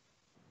 like,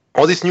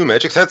 all these new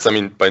Magic sets, I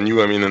mean, by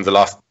new, I mean in the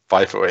last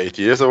 5 or 8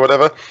 years or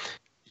whatever,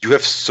 you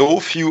have so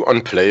few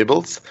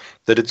unplayables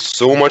that it's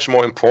so much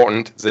more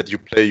important that you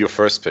play your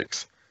first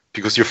picks.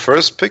 Because your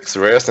first picks,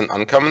 rares and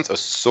uncommons, are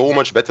so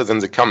much better than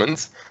the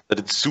commons that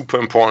it's super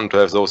important to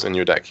have those in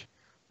your deck.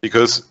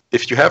 Because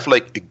if you have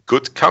like a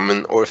good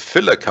common or a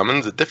filler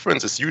common, the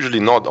difference is usually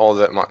not all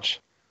that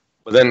much.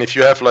 But then if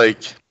you have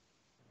like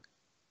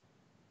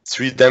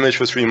 3 damage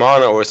for 3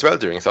 mana or a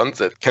Sweltering Suns,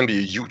 that can be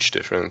a huge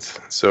difference.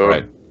 So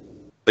right.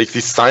 Like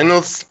these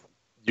signals,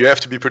 you have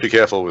to be pretty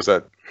careful with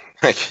that.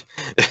 Like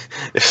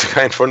if the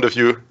guy in front of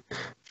you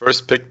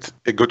first picked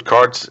a good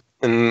card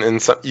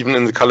even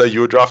in the color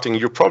you're drafting,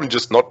 you're probably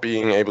just not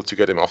being able to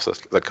get him off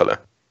that color.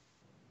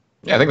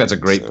 Yeah, I think that's a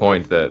great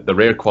point. The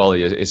rare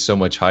quality is so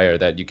much higher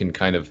that you can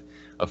kind of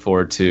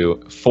afford to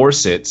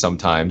force it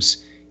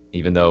sometimes,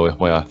 even though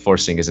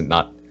forcing isn't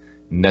not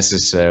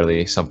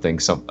necessarily something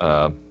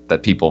that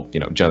people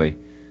generally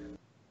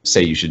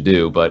say you should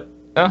do. But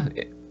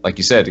like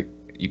you said,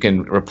 you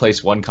can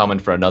replace one common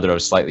for another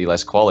of slightly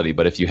less quality.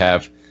 But if you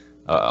have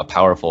a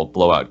powerful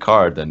blowout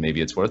card, then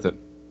maybe it's worth it.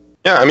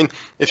 Yeah, I mean,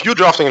 if you're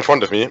drafting in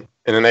front of me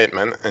in an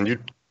 8-man and you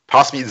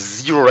pass me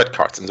 0 red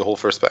cards in the whole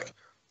first pack,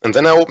 and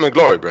then I open a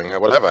Glorybringer,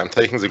 whatever, I'm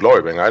taking the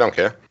Glorybringer, I don't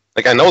care.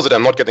 Like, I know that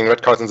I'm not getting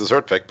red cards in the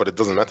third pack, but it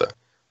doesn't matter.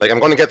 Like, I'm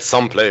going to get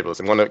some playables.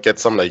 I'm going to get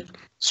some, like,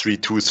 3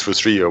 2s for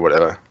 3 or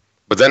whatever.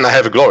 But then I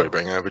have a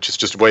Glorybringer, which is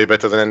just way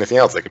better than anything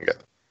else I can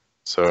get.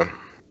 So...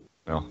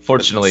 Well,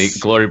 fortunately,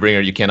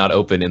 Glorybringer you cannot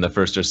open in the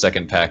first or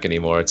second pack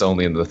anymore. It's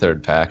only in the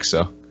third pack,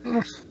 so...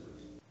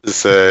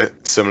 It's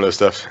similar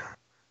stuff.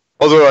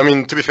 Although, I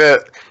mean, to be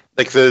fair,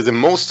 like, the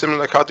most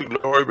similar card to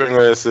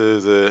Glorybringer is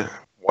the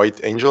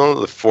White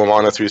Angel, the 4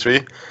 mana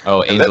 3/3.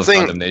 Oh, Angel's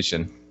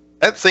Condemnation.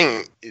 That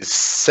thing is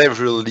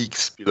several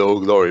leagues below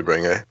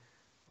Glorybringer.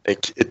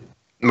 Like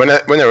when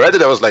I read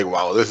it, I was like,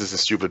 "Wow, this is a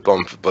stupid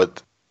bump."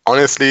 But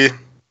honestly,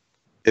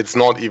 it's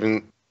not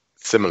even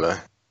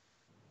similar.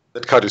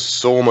 That card is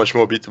so much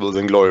more beatable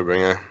than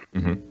Glorybringer.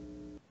 Mm-hmm.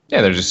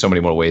 Yeah, there's just so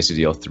many more ways to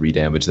deal 3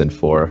 damage than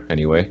 4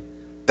 anyway.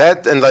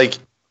 That and like,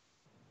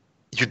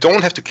 you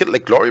don't have to kill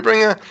like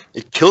Glorybringer.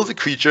 It kills a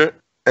creature,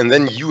 and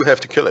then you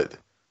have to kill it.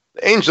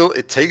 The Angel,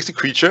 it takes a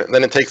creature,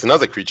 then it takes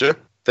another creature,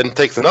 then it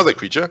takes another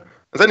creature,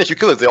 and then if you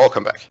kill it, they all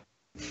come back.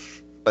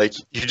 Like,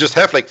 you just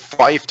have like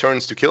 5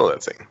 turns to kill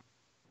that thing.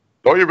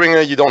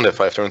 Glorybringer, you don't have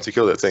 5 turns to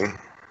kill that thing.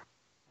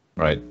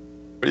 Right.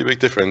 Pretty big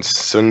difference.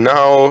 So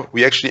now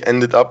we actually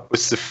ended up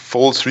with the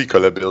full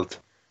 3-color build.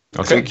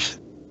 Okay. I think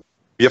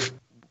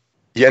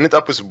he ended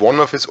up with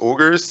one of his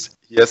ogres.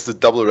 He has the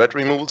double red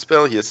removal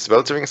spell. He has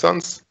Sweltering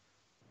Suns.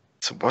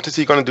 So what is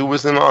he going to do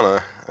with the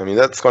mana? I mean,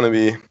 that's going to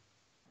be...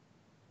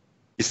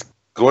 He's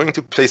going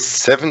to play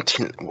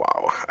 17...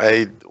 Wow,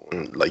 I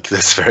don't like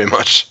this very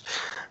much.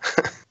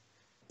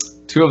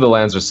 2 of the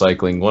lands are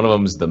cycling. One of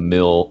them is the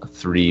Mill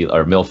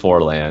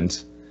 4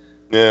 land.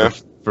 Yeah.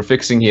 For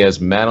fixing, he has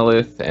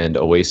Manolith and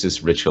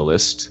Oasis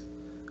Ritualist.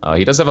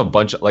 He does have a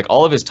bunch of, like,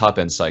 all of his top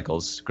end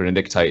cycles: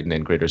 Grindic Titan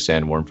and Greater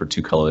Sandworm for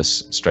 2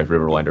 colorless, Strife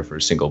Riverwinder for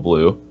a single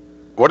blue.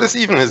 What is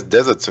even his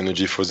desert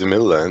synergy for the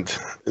mill land?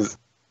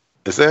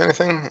 Is there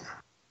anything?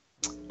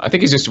 I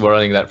think he's just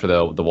running that for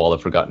the Wall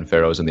of Forgotten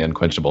Pharaohs and the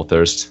Unquenchable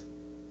Thirst.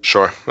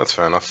 Sure, that's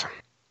fair enough.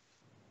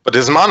 But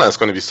his mana is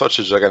going to be such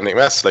a gigantic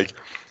mess. Like,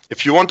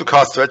 if you want to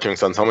cast Sweltering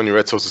Suns, how many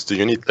red sources do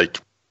you need? Like,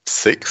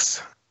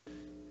 6?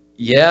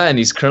 Yeah, and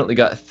he's currently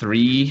got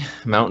 3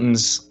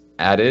 mountains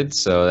added,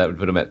 so that would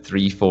put him at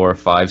 3, 4,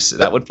 5.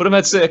 That would put him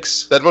at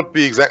 6. That would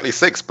be exactly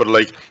 6, but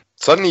like,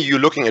 suddenly you're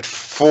looking at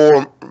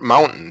 4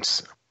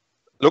 mountains.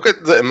 Look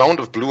at the amount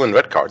of blue and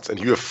red cards, and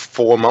you have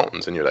 4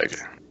 mountains in your deck.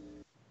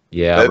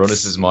 Yeah,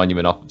 Ronus's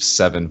Monument off of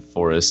 7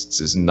 forests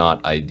is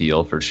not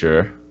ideal for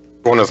sure.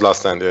 Ronus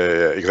last stand,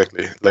 yeah,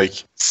 exactly.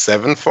 Like,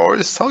 7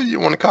 forests? How do you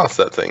want to cast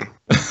that thing?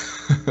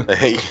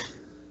 Hey,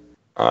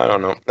 I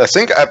don't know. I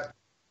think I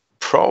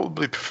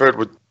probably preferred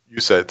what you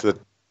said, that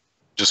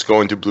just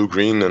go into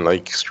blue-green and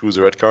like screw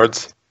the red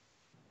cards.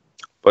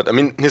 But I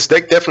mean, his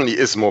deck definitely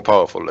is more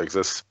powerful like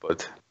this.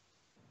 But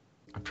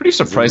I'm pretty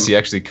surprised he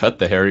actually cut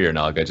the Harrier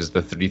Naga, just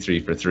the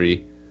 3/3 for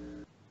 3.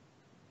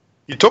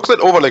 he took that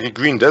over like a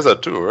green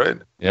desert too, right?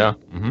 Yeah.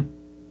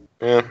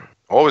 Yeah,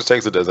 always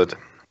takes the desert.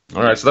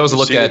 All right, so that was a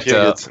look at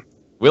here,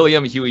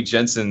 William Huey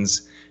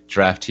Jensen's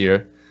draft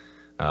here.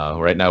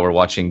 Right now we're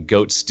watching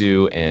Goat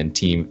Stew and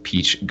Team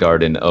Peach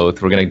Garden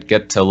Oath. We're going to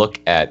get to look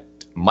at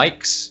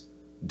Mike's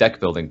deck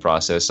building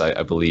process,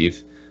 I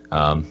believe,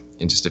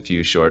 in just a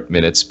few short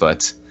minutes.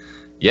 But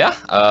yeah,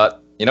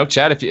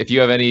 Chad, if you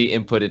have any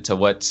input into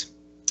what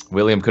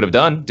William could have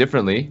done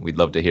differently, we'd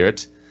love to hear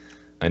it.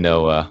 I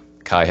know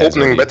Kai has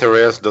opening better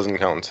rares doesn't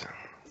count.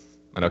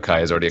 I know Kai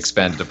has already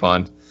expanded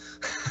upon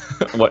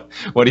what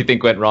do you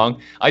think went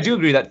wrong? I do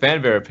agree that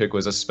Fanvera pick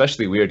was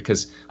especially weird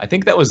because I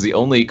think that was the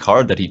only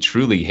card that he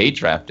truly hate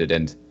drafted,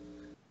 and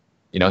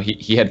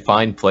he had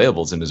fine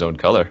playables in his own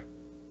color.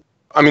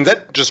 I mean,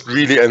 that just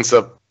really ends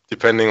up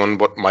depending on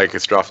what Mike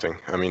is drafting.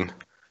 I mean,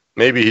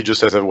 maybe he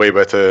just has a way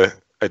better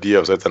idea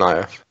of that than I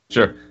have.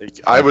 Sure.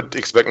 I would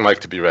expect Mike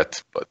to be red,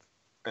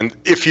 and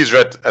if he's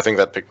red, I think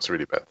that pick was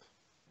really bad.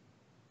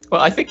 Well,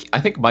 I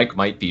think Mike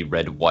might be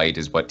red-white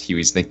is what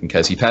Huey's thinking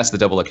because he passed the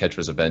double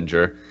Aketra's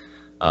Avenger.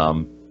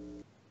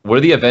 Were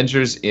the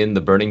Avengers in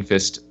the Burning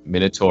Fist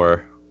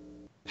Minotaur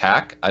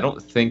pack? I don't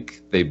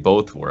think they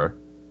both were.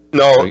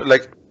 No,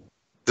 like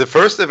the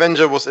first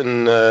Avenger was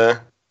in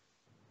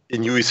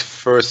Huey's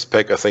first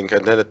pack, I think,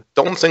 and then I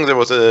don't think there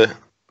was a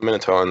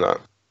Minotaur in that.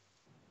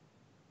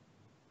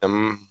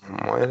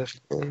 Might have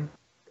been.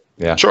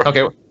 Yeah. Sure.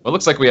 Okay. Well, it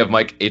looks like we have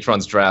Mike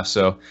Atron's draft,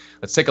 so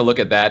let's take a look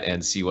at that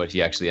and see what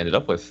he actually ended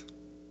up with.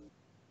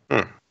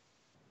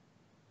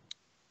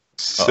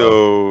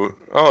 So,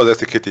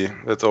 that's a kitty.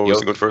 That's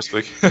always a good first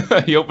pick.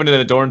 He opened an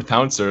Adorned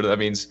Pouncer. That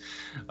means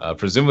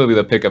presumably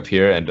the pickup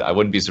here, and I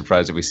wouldn't be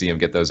surprised if we see him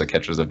get those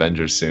Aketra's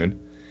Avengers soon.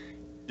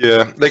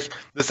 Yeah, like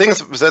the thing is,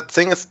 that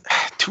thing is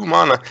 2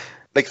 mana.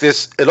 Like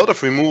there's a lot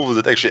of removal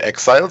that actually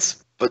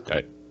exiles, but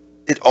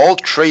it all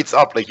trades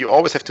up. Like you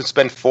always have to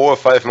spend 4 or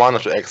 5 mana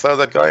to exile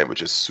that guy,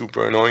 which is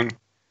super annoying.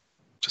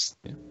 Just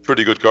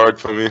pretty good card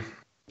for me. It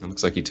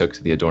looks like he took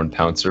the Adorned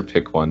Pouncer,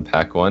 pick 1,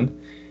 pack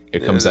 1. Here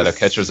comes that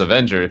Aketra's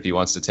Avenger if he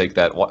wants to take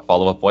that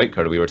follow-up white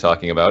card we were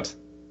talking about.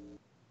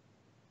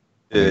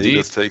 Yeah, he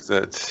does take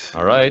that.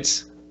 All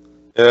right.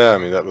 Yeah, I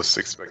mean, that was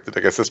expected. I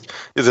guess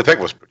his attack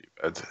was pretty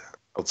bad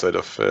outside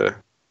of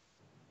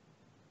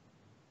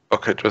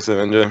Aketra's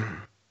Avenger.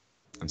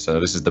 And so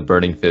this is the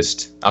Burning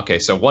Fist. Okay,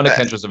 so one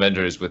Aketra's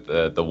Avenger is with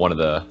the one of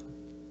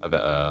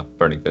the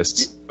Burning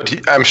Fists.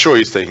 But I'm sure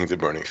he's taking the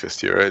Burning Fist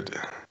here, right?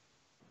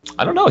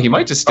 I don't know. He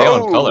might just stay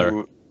on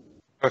color.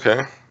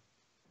 Okay.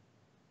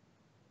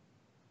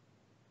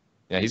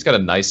 Yeah, he's got a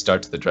nice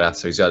start to the draft.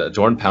 So he's got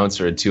Adorned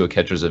Pouncer and 2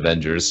 Aketra's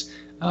Avengers.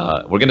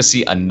 We're going to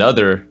see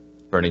another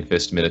Burning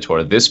Fist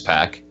Minotaur this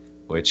pack,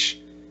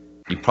 which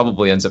he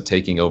probably ends up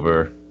taking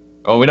over.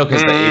 Oh, we know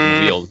because the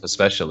Aiden Field,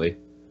 especially.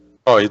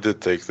 Oh, he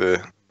did take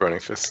the Burning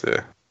Fist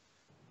there.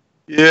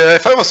 Yeah,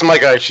 if I was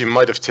Mike, I actually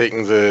might have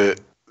taken the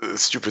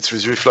stupid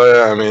 3/3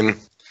 flyer. I mean,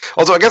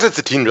 also, I guess it's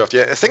a team draft.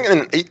 Yeah, I think in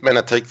an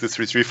 8-mana take the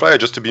 3/3 flyer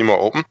just to be more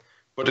open.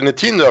 But in a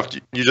team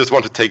draft, you just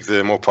want to take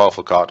the more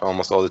powerful card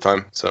almost all the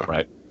time. So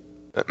right.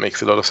 That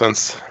makes a lot of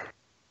sense.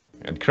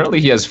 And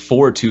currently he has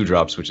 4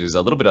 2-drops, which is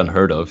a little bit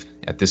unheard of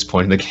at this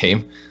point in the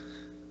game.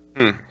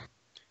 Do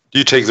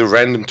you take the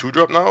random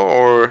 2-drop now,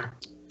 or...?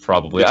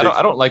 Probably.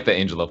 I don't like the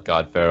Angel of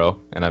God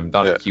Pharaoh, and I'm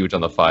not huge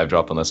on the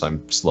 5-drop unless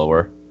I'm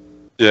slower.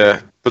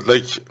 Yeah, but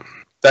like,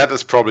 that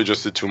is probably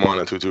just the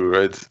 2-mana 2/2,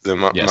 right? The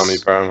Mummy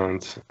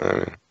Paramount. I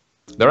mean.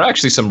 There are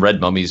actually some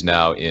red mummies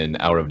now in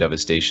Hour of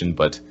Devastation,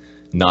 but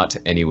not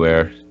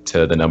anywhere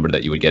to the number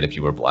that you would get if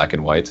you were black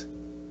and white.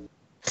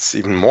 It's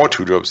even more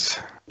 2-drops.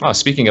 Oh,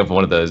 speaking of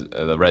one of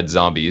the red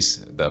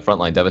zombies, the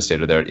Frontline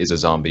Devastator there is a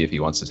zombie if he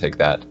wants to take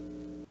that.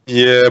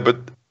 Yeah, but...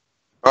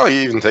 Oh,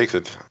 he even takes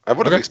it. I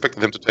would have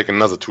expected him to take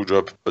another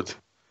 2-drop, but...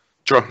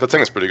 Sure, that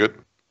thing is pretty good.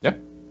 Yeah.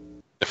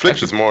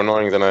 Afflict is more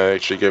annoying than I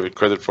actually gave it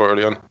credit for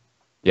early on.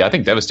 Yeah, I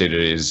think Devastator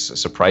is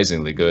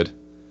surprisingly good.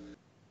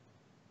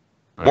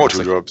 More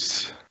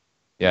 2-drops.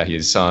 Yeah,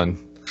 he's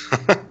on...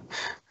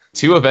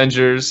 2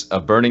 Avengers,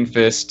 a Burning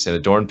Fist, an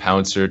Adorned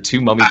Pouncer,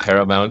 2 Mummy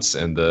Paramounts,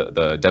 and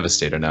the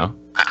Devastator now.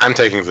 I'm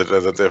taking the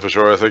Desert there for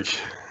sure, I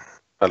think.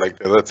 I like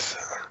Desert.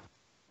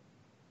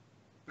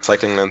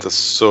 Cycling Lens is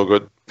so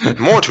good.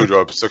 More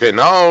 2-drops. Okay,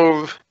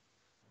 now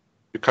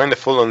you're kind of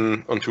full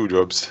on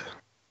 2-drops.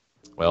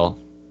 Well,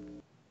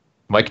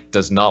 Mike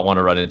does not want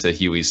to run into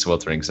Huey's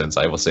Sweltering Sense,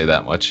 I will say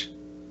that much.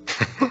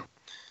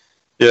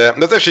 Yeah,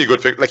 that's actually a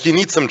good pick. Like, he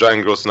needs some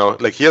Giant Growths now.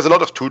 Like, he has a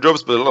lot of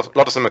 2-drops, but a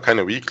lot of them are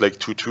kind of weak, like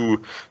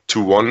 2/2,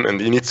 2/1,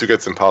 and he needs to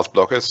get some past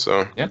blockers,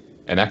 so... Yeah,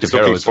 and Active He's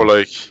looking Heroism. for,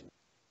 like,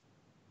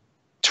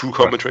 2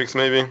 combo tricks,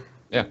 maybe?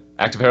 Yeah,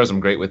 Active Heroism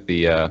great with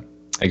the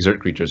Exert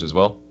creatures as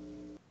well.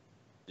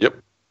 Yep.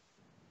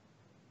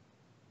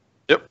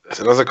 That's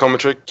another combo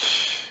trick.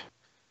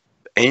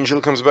 Angel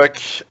comes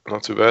back,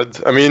 not too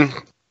bad. I mean,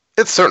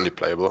 it's certainly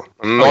playable.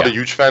 I'm not a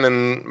huge fan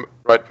in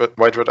White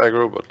Red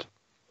aggro, but...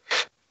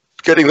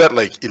 Getting that,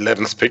 like,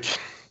 11th pick.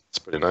 It's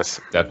pretty nice.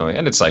 Definitely.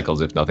 And it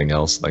cycles, if nothing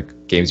else.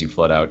 Like, games you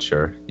flood out,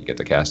 sure, you get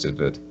to cast it,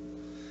 but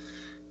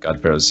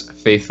Godfarrow's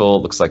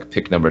Faithful looks like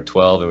pick number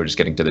 12, and we're just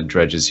getting to the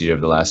dredges here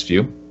of the last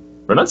few.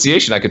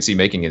 Renunciation I could see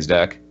making his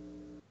deck.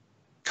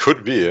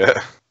 Could be,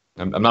 yeah.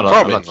 I'm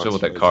not sure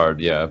with that card,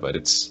 yeah, but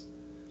it's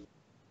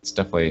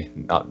definitely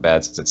not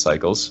bad since it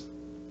cycles.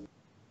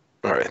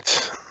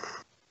 Alright.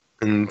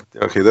 And,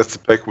 okay, that's the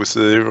pack with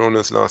the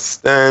Rona's Last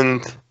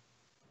Stand.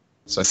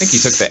 So I think he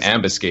took the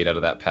Ambuscade out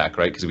of that pack,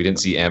 right? Because we didn't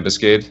see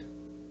Ambuscade.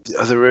 The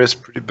other rare is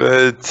pretty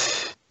bad.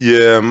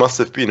 Yeah, must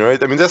have been,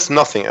 right? I mean, there's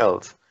nothing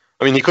else.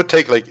 I mean, he could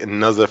take, like,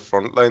 another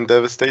Frontline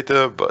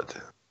Devastator, but...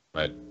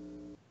 Right.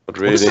 Not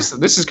really. Well,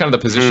 this is kind of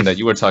the position that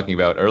you were talking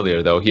about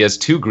earlier, though. He has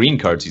two green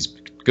cards.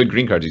 Good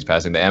green cards he's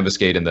passing, the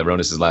Ambuscade and the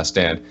Ronus' Last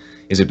Stand.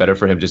 Is it better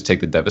for him to just take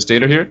the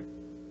Devastator here?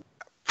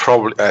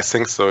 Probably, I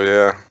think so,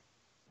 yeah.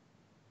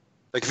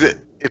 Like,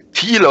 the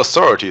Appeal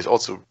Authority is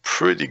also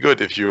pretty good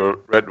if you're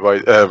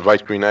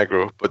white-green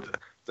aggro, but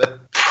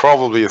that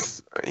probably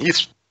is...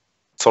 He's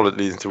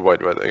solidly into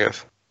white-red, I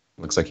guess.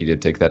 Looks like he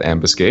did take that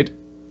Ambuscade.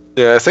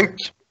 Yeah, I think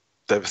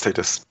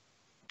Devastator's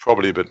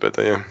probably a bit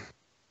better, yeah.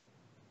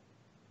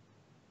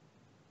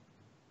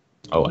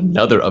 Oh,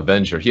 another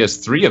Avenger. He has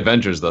 3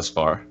 Avengers thus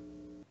far.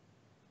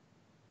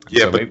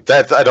 Yeah, so but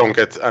that I don't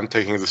get. I'm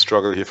taking the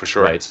struggle here for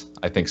sure. Right,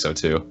 I think so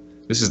too.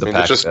 This is the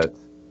pack just that...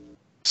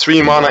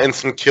 3 mana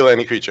instant kill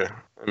any creature.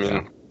 I mean,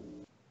 yeah.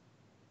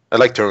 I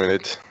like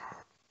Terminate.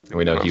 And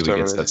we know Huey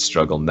gets that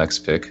struggle next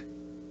pick.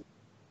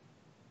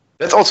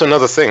 That's also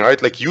another thing, right?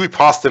 Like, Huey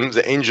passed him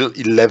the Angel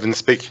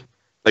 11's pick.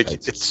 Like,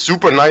 right. It's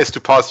super nice to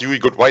pass Huey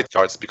good white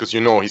cards because you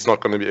know he's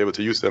not going to be able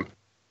to use them.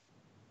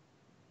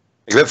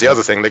 Like, that's the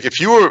other thing. Like, if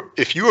you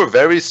are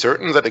very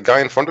certain that a guy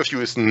in front of you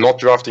is not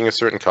drafting a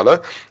certain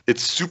color,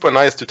 it's super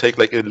nice to take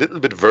like a little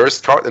bit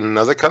versed card in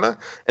another color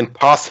and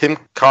pass him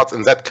cards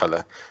in that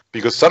color,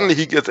 because suddenly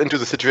he gets into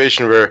the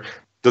situation where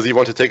does he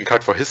want to take a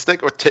card for his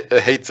deck or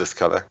hate this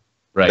color?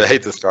 Right. I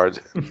hate this card.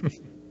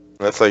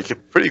 That's like a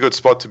pretty good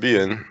spot to be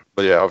in.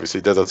 But yeah, obviously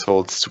Desert's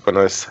Hold, super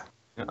nice.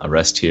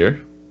 Arrest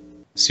here.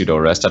 Pseudo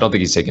arrest. I don't think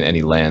he's taken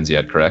any lands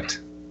yet,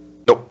 correct?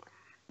 Nope.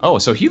 Oh,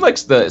 so he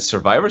likes the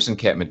Survivor's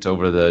Encampment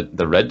over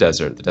the Red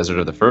Desert, the Desert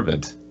of the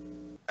Fervent.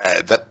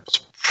 That's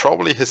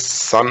probably his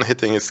son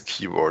hitting his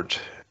keyboard.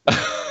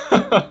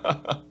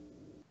 I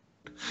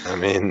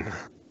mean...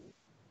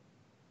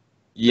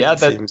 Yeah,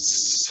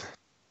 that's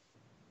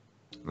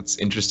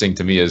interesting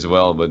to me as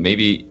well, but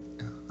maybe...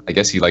 I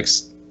guess he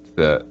likes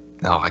the...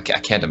 No, I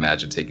can't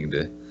imagine taking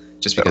the...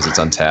 Just because it's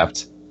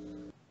untapped.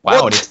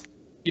 Wow, and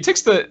he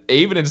takes the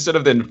Aven instead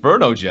of the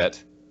Inferno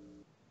Jet.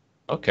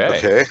 Okay.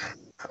 Okay.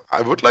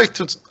 I would like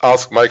to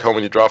ask Mike how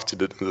many drafts he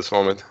did in this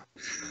moment.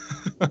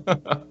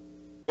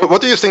 What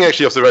do you think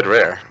actually of the red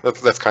rare?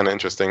 That's kind of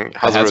interesting.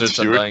 Hazard's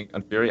Undying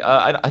Fury.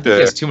 I think he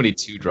has too many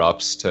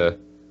 2-drops to...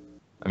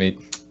 I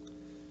mean,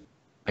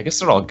 I guess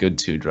they're all good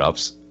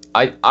 2-drops.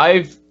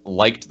 I've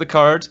liked the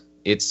card.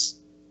 It's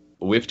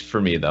whiffed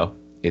for me though.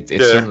 It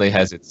certainly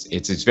has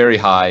it's very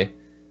high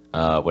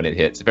when it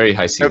hits. Very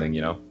high ceiling,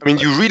 you know. I mean,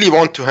 you really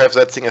want to have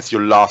that thing as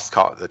your last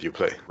card that you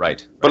play.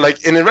 Right. But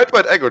like in a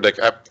red-white aggro deck,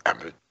 I'm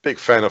a big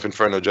fan of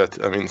Inferno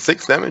Jet. I mean,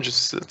 6 damage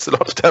it's a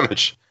lot of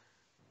damage.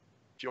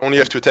 If you only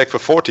have to attack for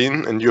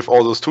 14 and you have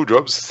all those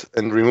 2-drops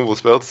and removal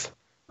spells.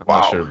 I'm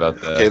not sure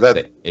about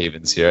the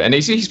Avens here, and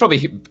he's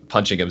probably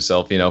punching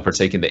himself, you know, for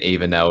taking the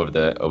Aven now over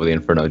the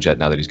Inferno Jet.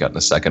 Now that he's gotten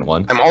the second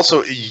one, I'm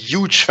also a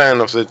huge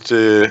fan of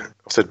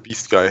that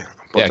beast guy.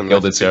 Yeah,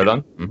 Gilded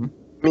Ceradon.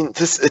 I mean,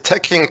 this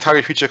attacking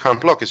target creature can't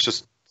block is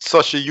just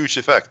such a huge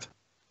effect.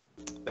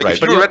 Like, right,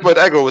 if you're red-white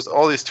aggro with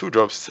all these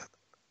 2-drops,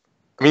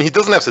 I mean, he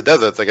doesn't have the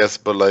deserts, I guess,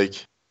 but like,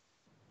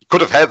 he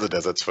could have had the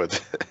deserts for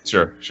it.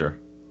 Sure.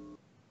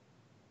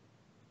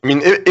 I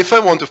mean, if I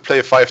want to play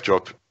a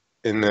 5-drop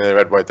in a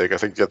red-white deck, I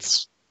think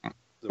that's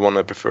the one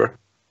I prefer.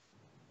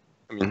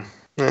 I mean,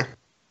 yeah.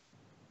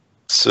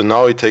 So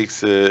now he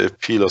takes a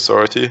Appeal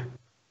Authority.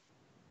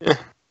 Yeah.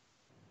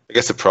 I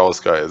guess the Prowess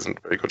guy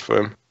isn't very good for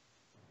him.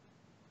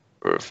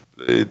 Earth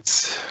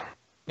Blades.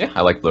 Yeah,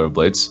 I like Blur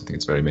Blades. I think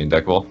it's very main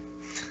deckable.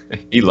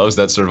 He loves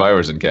that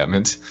Survivor's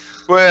Encampment.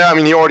 Well, I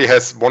mean, he already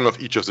has one of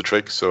each of the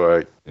tricks,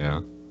 so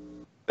yeah.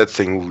 That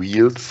thing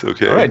wields,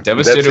 okay. Alright,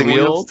 Devastator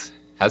wield,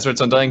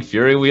 Hazard's Undying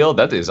Fury wield,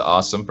 that is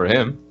awesome for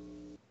him.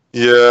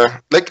 Yeah,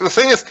 like the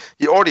thing is,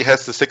 he already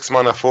has the 6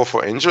 mana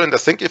 4/4 Angel, and I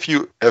think if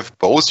you have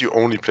both, you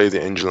only play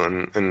the Angel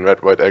in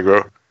red-white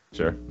aggro.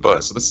 Sure.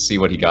 But so let's see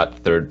what he got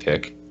third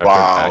pick.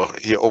 Wow,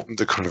 he opened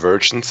the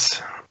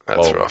Convergence.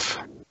 That's rough.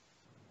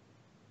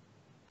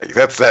 Like,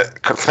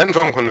 that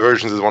Phantom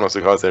Convergence is one of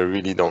the cards I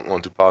really don't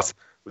want to pass.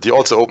 But he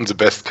also opened the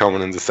best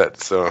common in the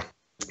set, so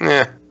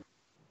yeah.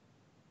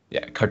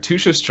 Yeah,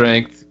 Cartouche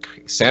Strength,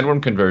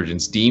 Sandworm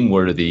Convergence, Deem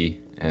Worthy,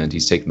 and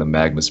he's taking the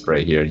Magma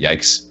Spray here.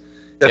 Yikes.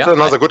 That's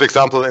another good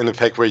example in a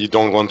pack where you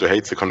don't want to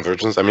hate the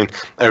Convergence. I mean,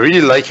 I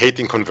really like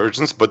hating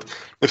Convergence, but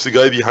if the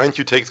guy behind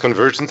you takes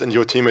Convergence and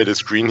your teammate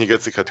is green, he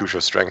gets the Cartouche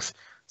of Strength.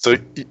 So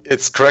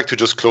it's correct to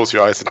just close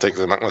your eyes and take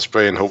the Magma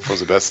Spray and hope for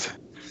the best.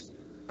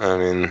 I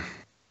mean,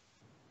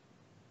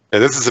 yeah,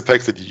 this is a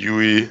pack that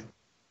Huey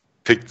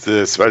picked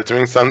the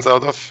Sweltering Suns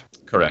out of.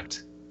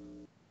 Correct.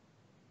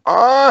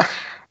 Yeah,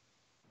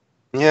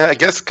 I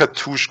guess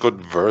Cartouche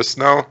got worse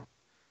now.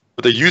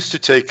 But I used to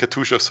take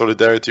Cartouche of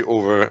Solidarity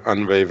over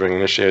Unwavering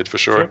Initiate for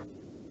sure.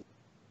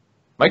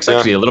 Mike's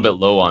actually a little bit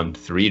low on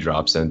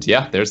 3-drops, and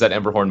yeah, there's that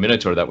Emberhorn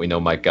Minotaur that we know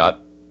Mike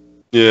got.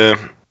 Yeah.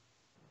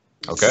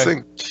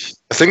 Okay.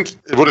 I think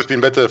it would have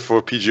been better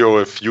for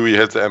PGO if Huey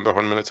had the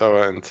Emberhorn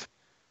Minotaur and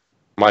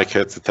Mike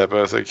had the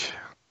Tapper. I think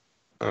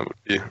that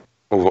would be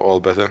overall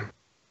better.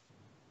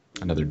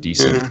 Another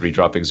decent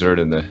 3-drop Exert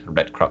in the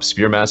Red Crop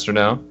Spearmaster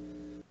now.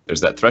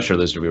 There's that Thresher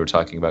Lizard we were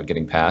talking about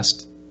getting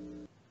past.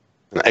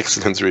 An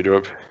excellent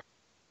 3-drop.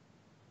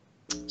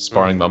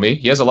 Sparring Mummy.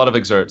 He has a lot of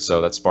Exert,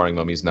 so that Sparring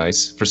Mummy's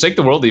nice. Forsake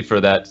the Worldly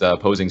for that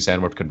Posing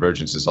Sandwarp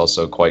Convergence is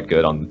also quite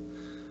good on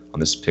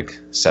this pick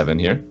 7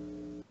 here.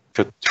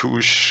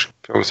 Cartouche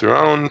comes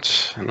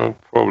around, no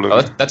problem.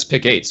 Oh, that's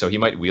pick 8, so he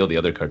might wheel the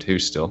other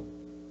Cartouche still.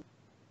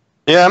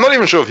 Yeah, I'm not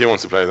even sure if he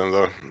wants to play them,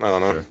 though. I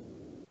don't know. Sure.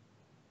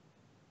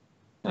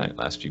 All right,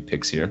 last few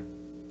picks here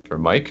for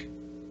Mike.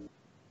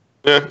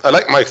 Yeah, I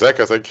like Mike's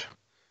deck, I think.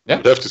 Yeah.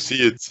 I'd have to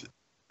see it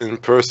in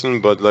person,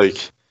 but,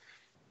 like,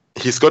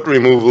 he's got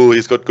removal,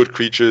 he's got good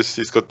creatures,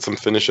 he's got some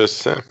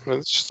finishes. Yeah,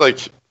 it's just,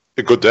 like,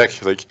 a good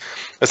deck. Like,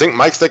 I think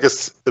Mike's deck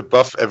is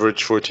above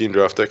average 14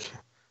 draft deck.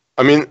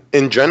 I mean,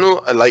 in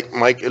general, I like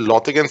Mike a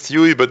lot against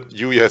Huey, but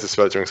Huey has his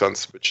Sweltering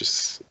Suns, which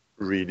is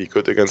really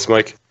good against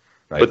Mike.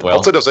 Right, but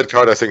outside of that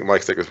card, I think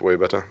Mike's deck is way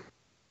better.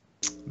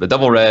 The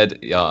double red,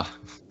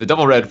 the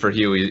double red for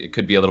Huey, it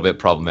could be a little bit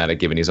problematic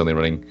given he's only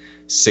running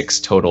 6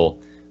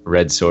 total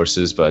red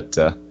sources, but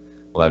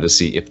we'll have to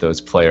see if those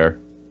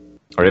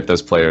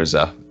players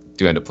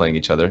do end up playing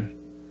each other.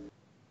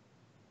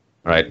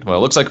 All right, well, it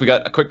looks like we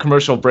got a quick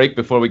commercial break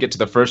before we get to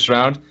the first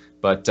round,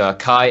 but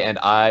Kai and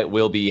I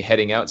will be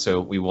heading out, so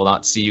we will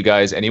not see you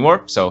guys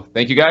anymore. So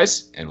thank you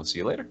guys, and we'll see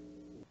you later.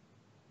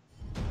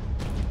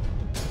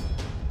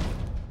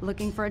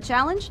 Looking for a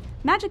challenge?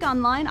 Magic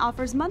Online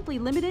offers monthly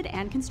limited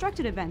and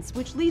constructed events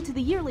which lead to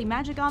the yearly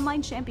Magic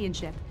Online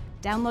Championship.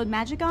 Download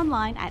Magic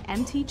Online at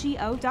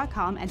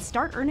mtgo.com and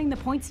start earning the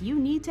points you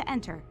need to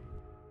enter.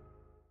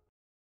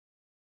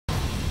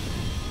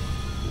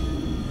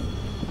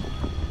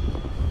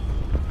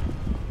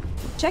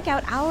 Check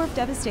out Hour of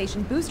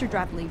Devastation booster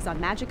draft leagues on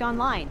Magic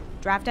Online.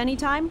 Draft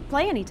anytime,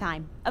 play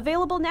anytime.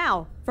 Available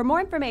now. For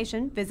more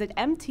information, visit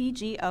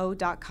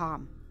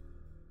mtgo.com.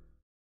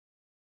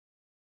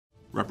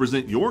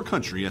 Represent your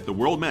country at the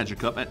World Magic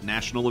Cup at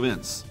national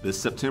events. This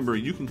September,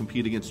 you can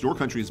compete against your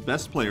country's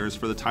best players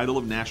for the title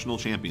of national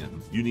champion.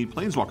 You need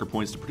Planeswalker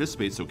points to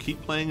participate, so keep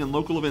playing in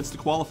local events to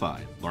qualify.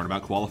 Learn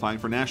about qualifying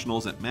for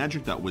nationals at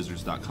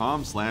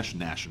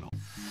magic.wizards.com/national.